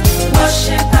ourselves,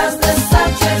 worship as the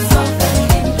subjects of the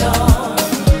kingdom.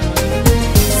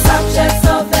 Subjects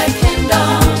of the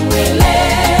kingdom, we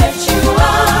lift you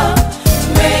up.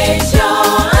 Raise your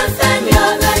anthem,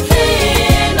 you're the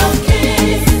King of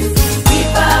kings. We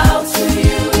bow to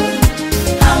you,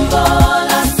 humble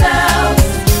ourselves,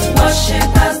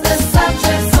 worship as the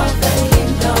subjects of the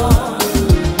kingdom.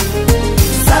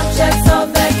 Subjects of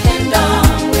the kingdom,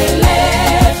 we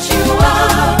lift you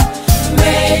up.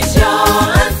 Raise your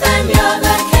anthem, you're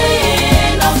the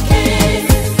King of kings.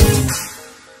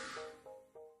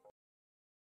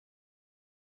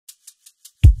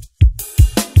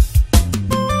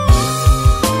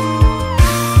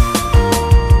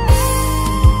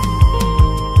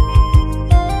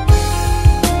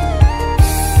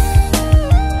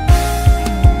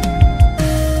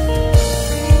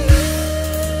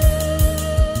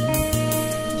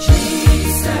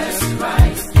 Jesus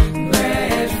Christ,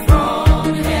 bread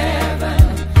from heaven,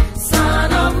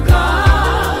 Son of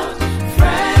God,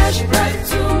 fresh bread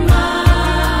to mine.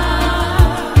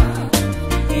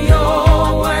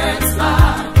 Your words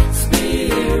are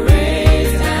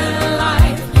spirit and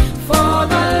life for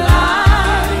the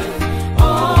life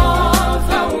of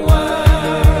the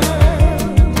world.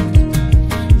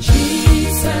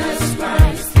 Jesus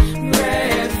Christ,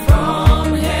 bread from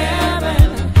heaven,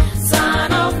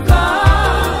 Son of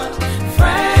God,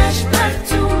 fresh bread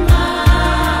to mine.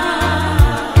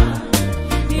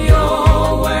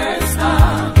 Your words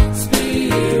are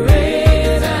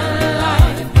spirit and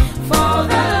life for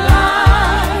the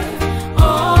life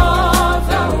of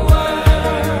the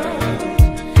world.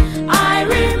 I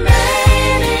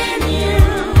remain in you,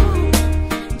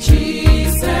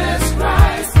 Jesus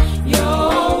Christ.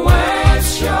 Your word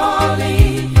surely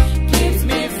gives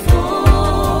me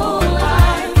full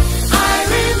life. I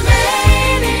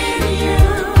remain in you,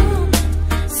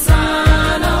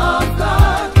 Son of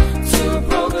God, to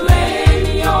proclaim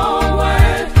your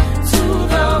word to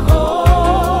the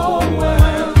whole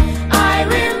world. I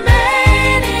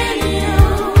remain in you,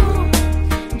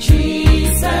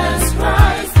 Jesus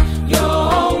Christ.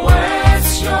 Your words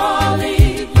surely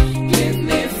give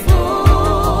me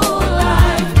full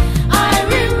life. I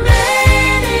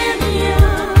remain in you,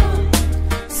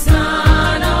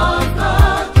 Son of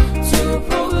God, to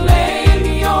proclaim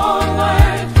your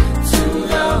word to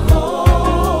the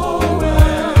whole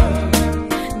world.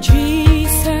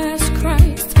 Jesus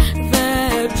Christ, the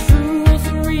truth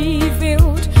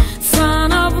revealed,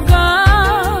 Son of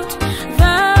God,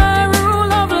 the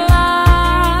rule of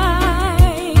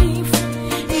life.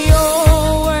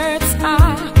 Your words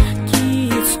are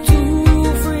keys to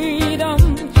freedom,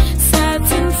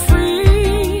 setting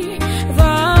free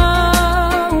the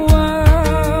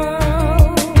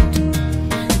world.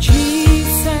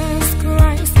 Jesus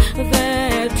Christ,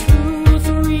 the truth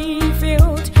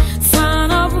revealed, Son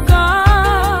of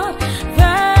God,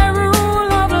 the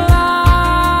rule of life.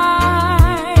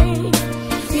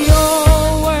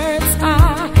 Your words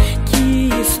are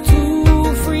keys to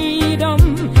freedom,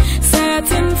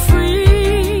 setting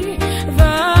free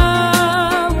the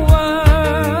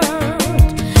world.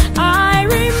 I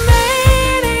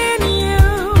remain in you,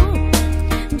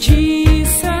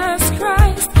 Jesus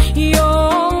Christ.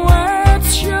 Your words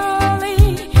surely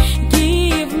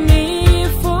give me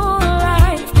full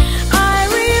life. I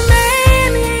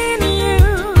remain in you,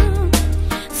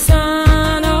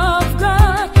 Son of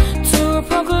God, to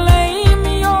proclaim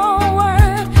your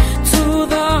word to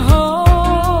the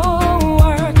whole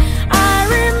world. I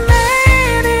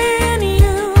remain in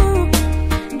you,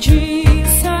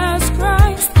 Jesus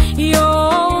Christ.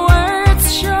 Your words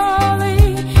surely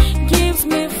gives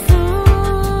me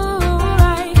full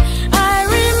life. I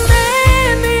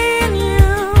remain in you,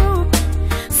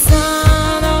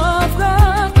 Son of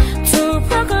God, to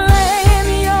proclaim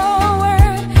your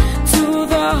word to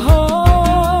the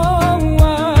whole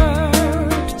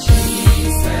world.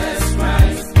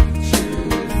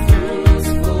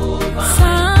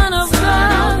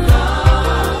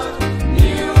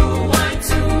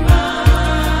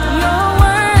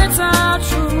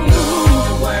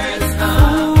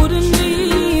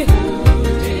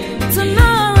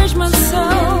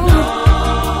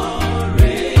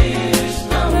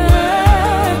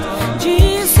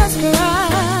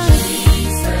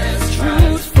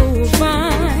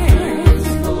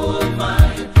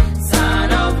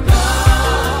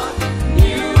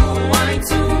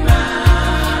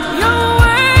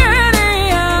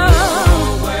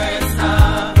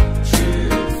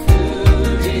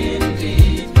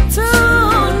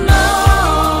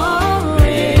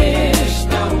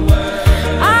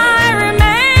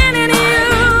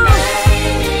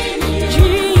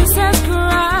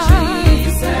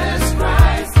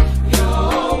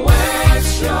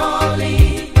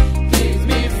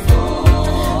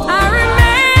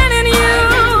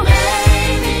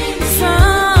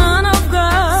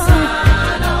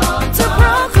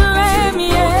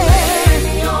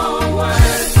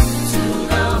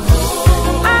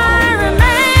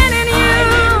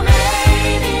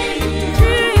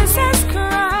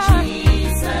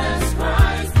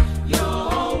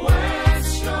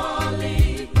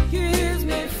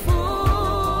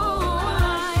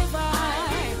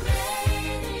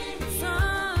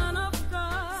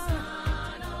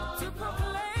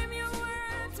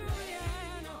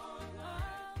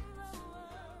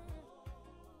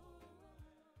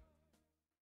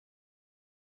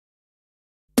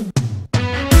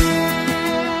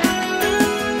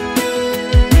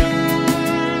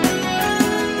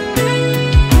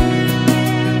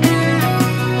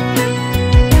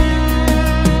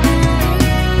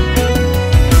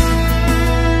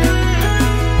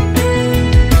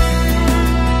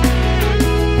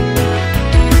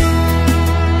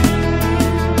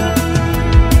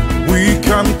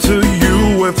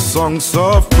 with songs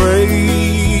of praise.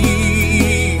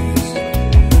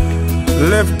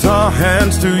 Lift our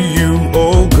hands to you,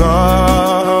 O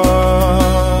God,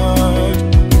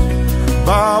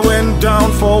 bowing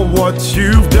down for what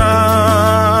you've done.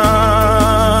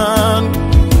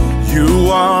 You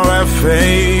are a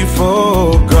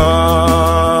faithful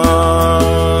God.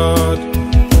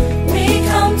 We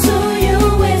come to you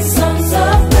with songs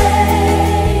of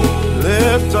praise.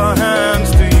 Lift our hands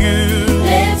to you,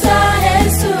 Lift our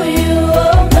hands to you,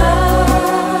 oh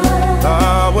God.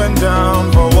 bowing down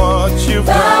for what you've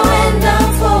done. Bowing down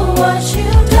for what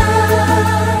you've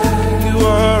done. You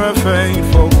are a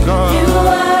faithful God. You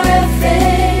are a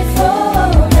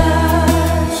faithful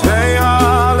God. Say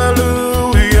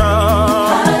hallelujah,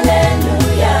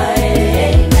 Hallelujah,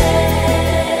 amen.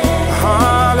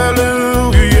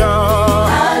 hallelujah,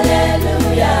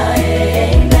 Hallelujah,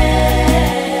 amen.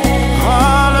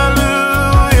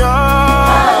 hallelujah,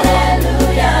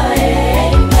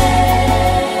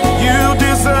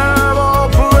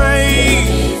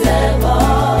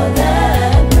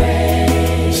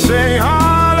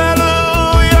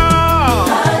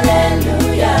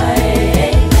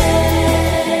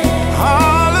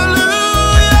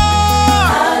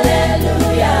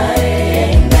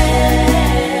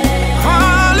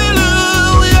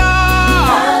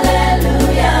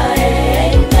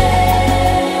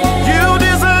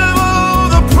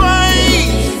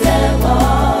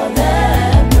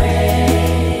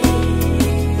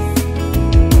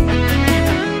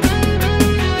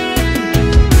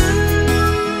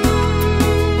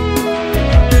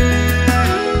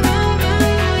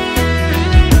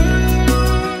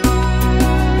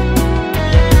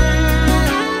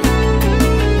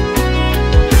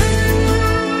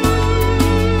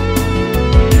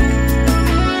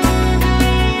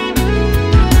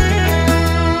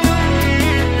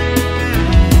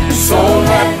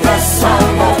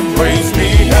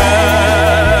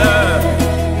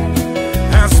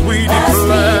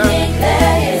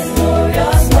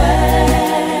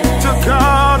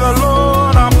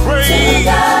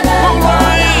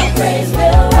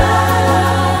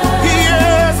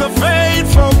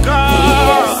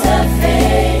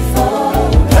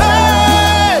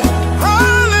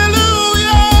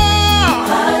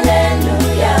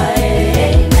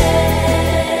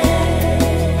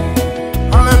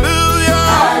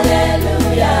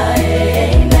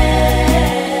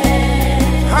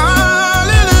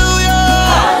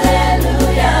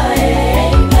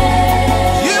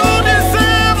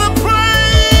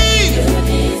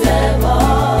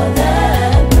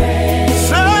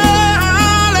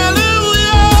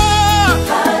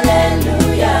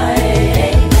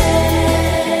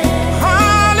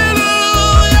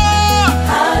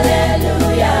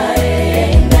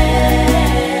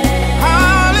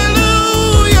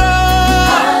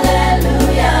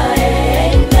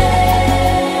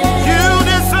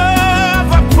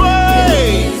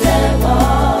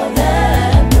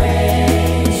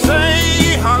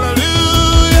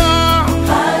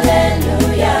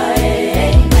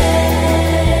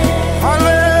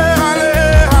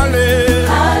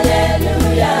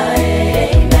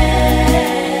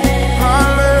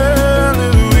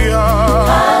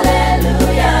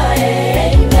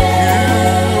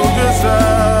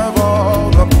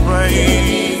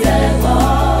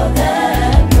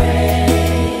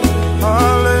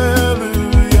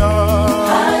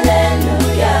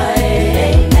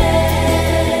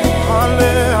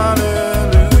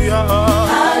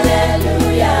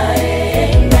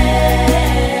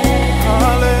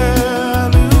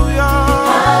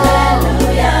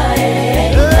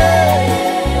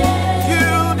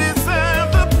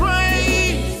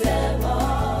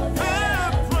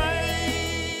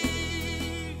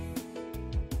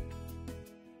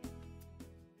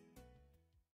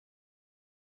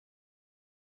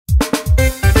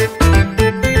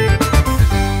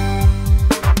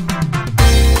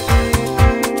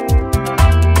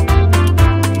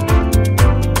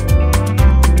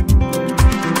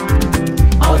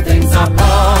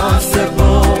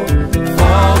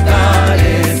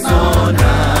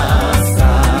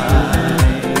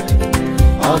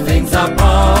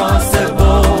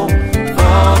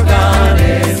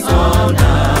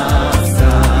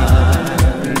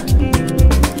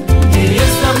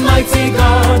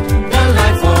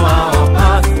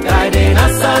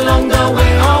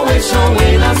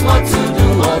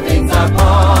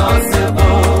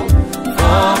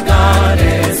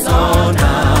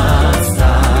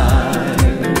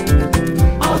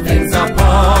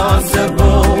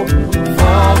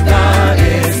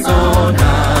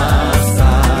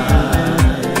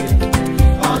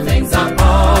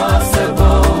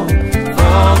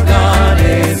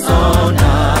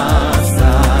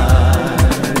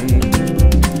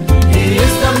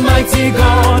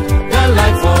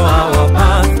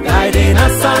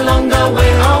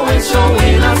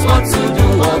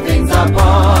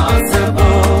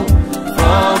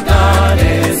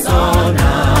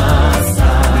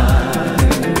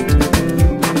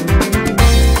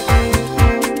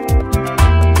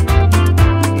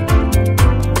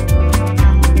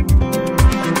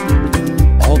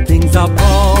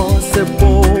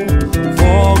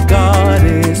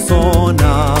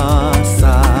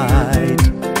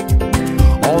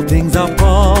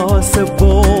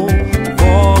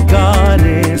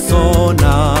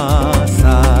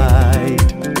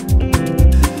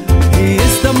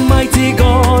 the mighty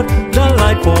God, the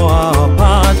light for our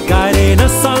path, guiding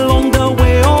us along the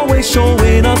way, always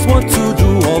showing us what to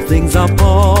do. All things are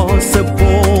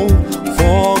possible,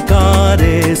 for God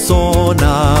is on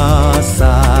our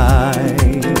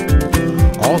side.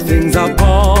 All things are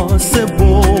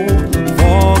possible,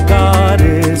 for God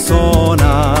is on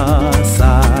our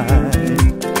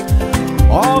side.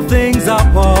 All things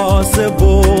are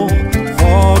possible,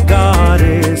 for God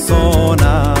is on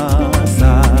our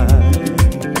side.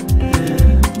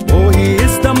 Oh, He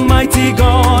is the mighty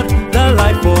God, the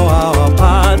light for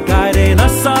our guiding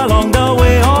us along the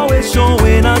way, always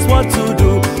showing us what to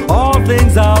do. All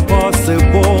things are possible.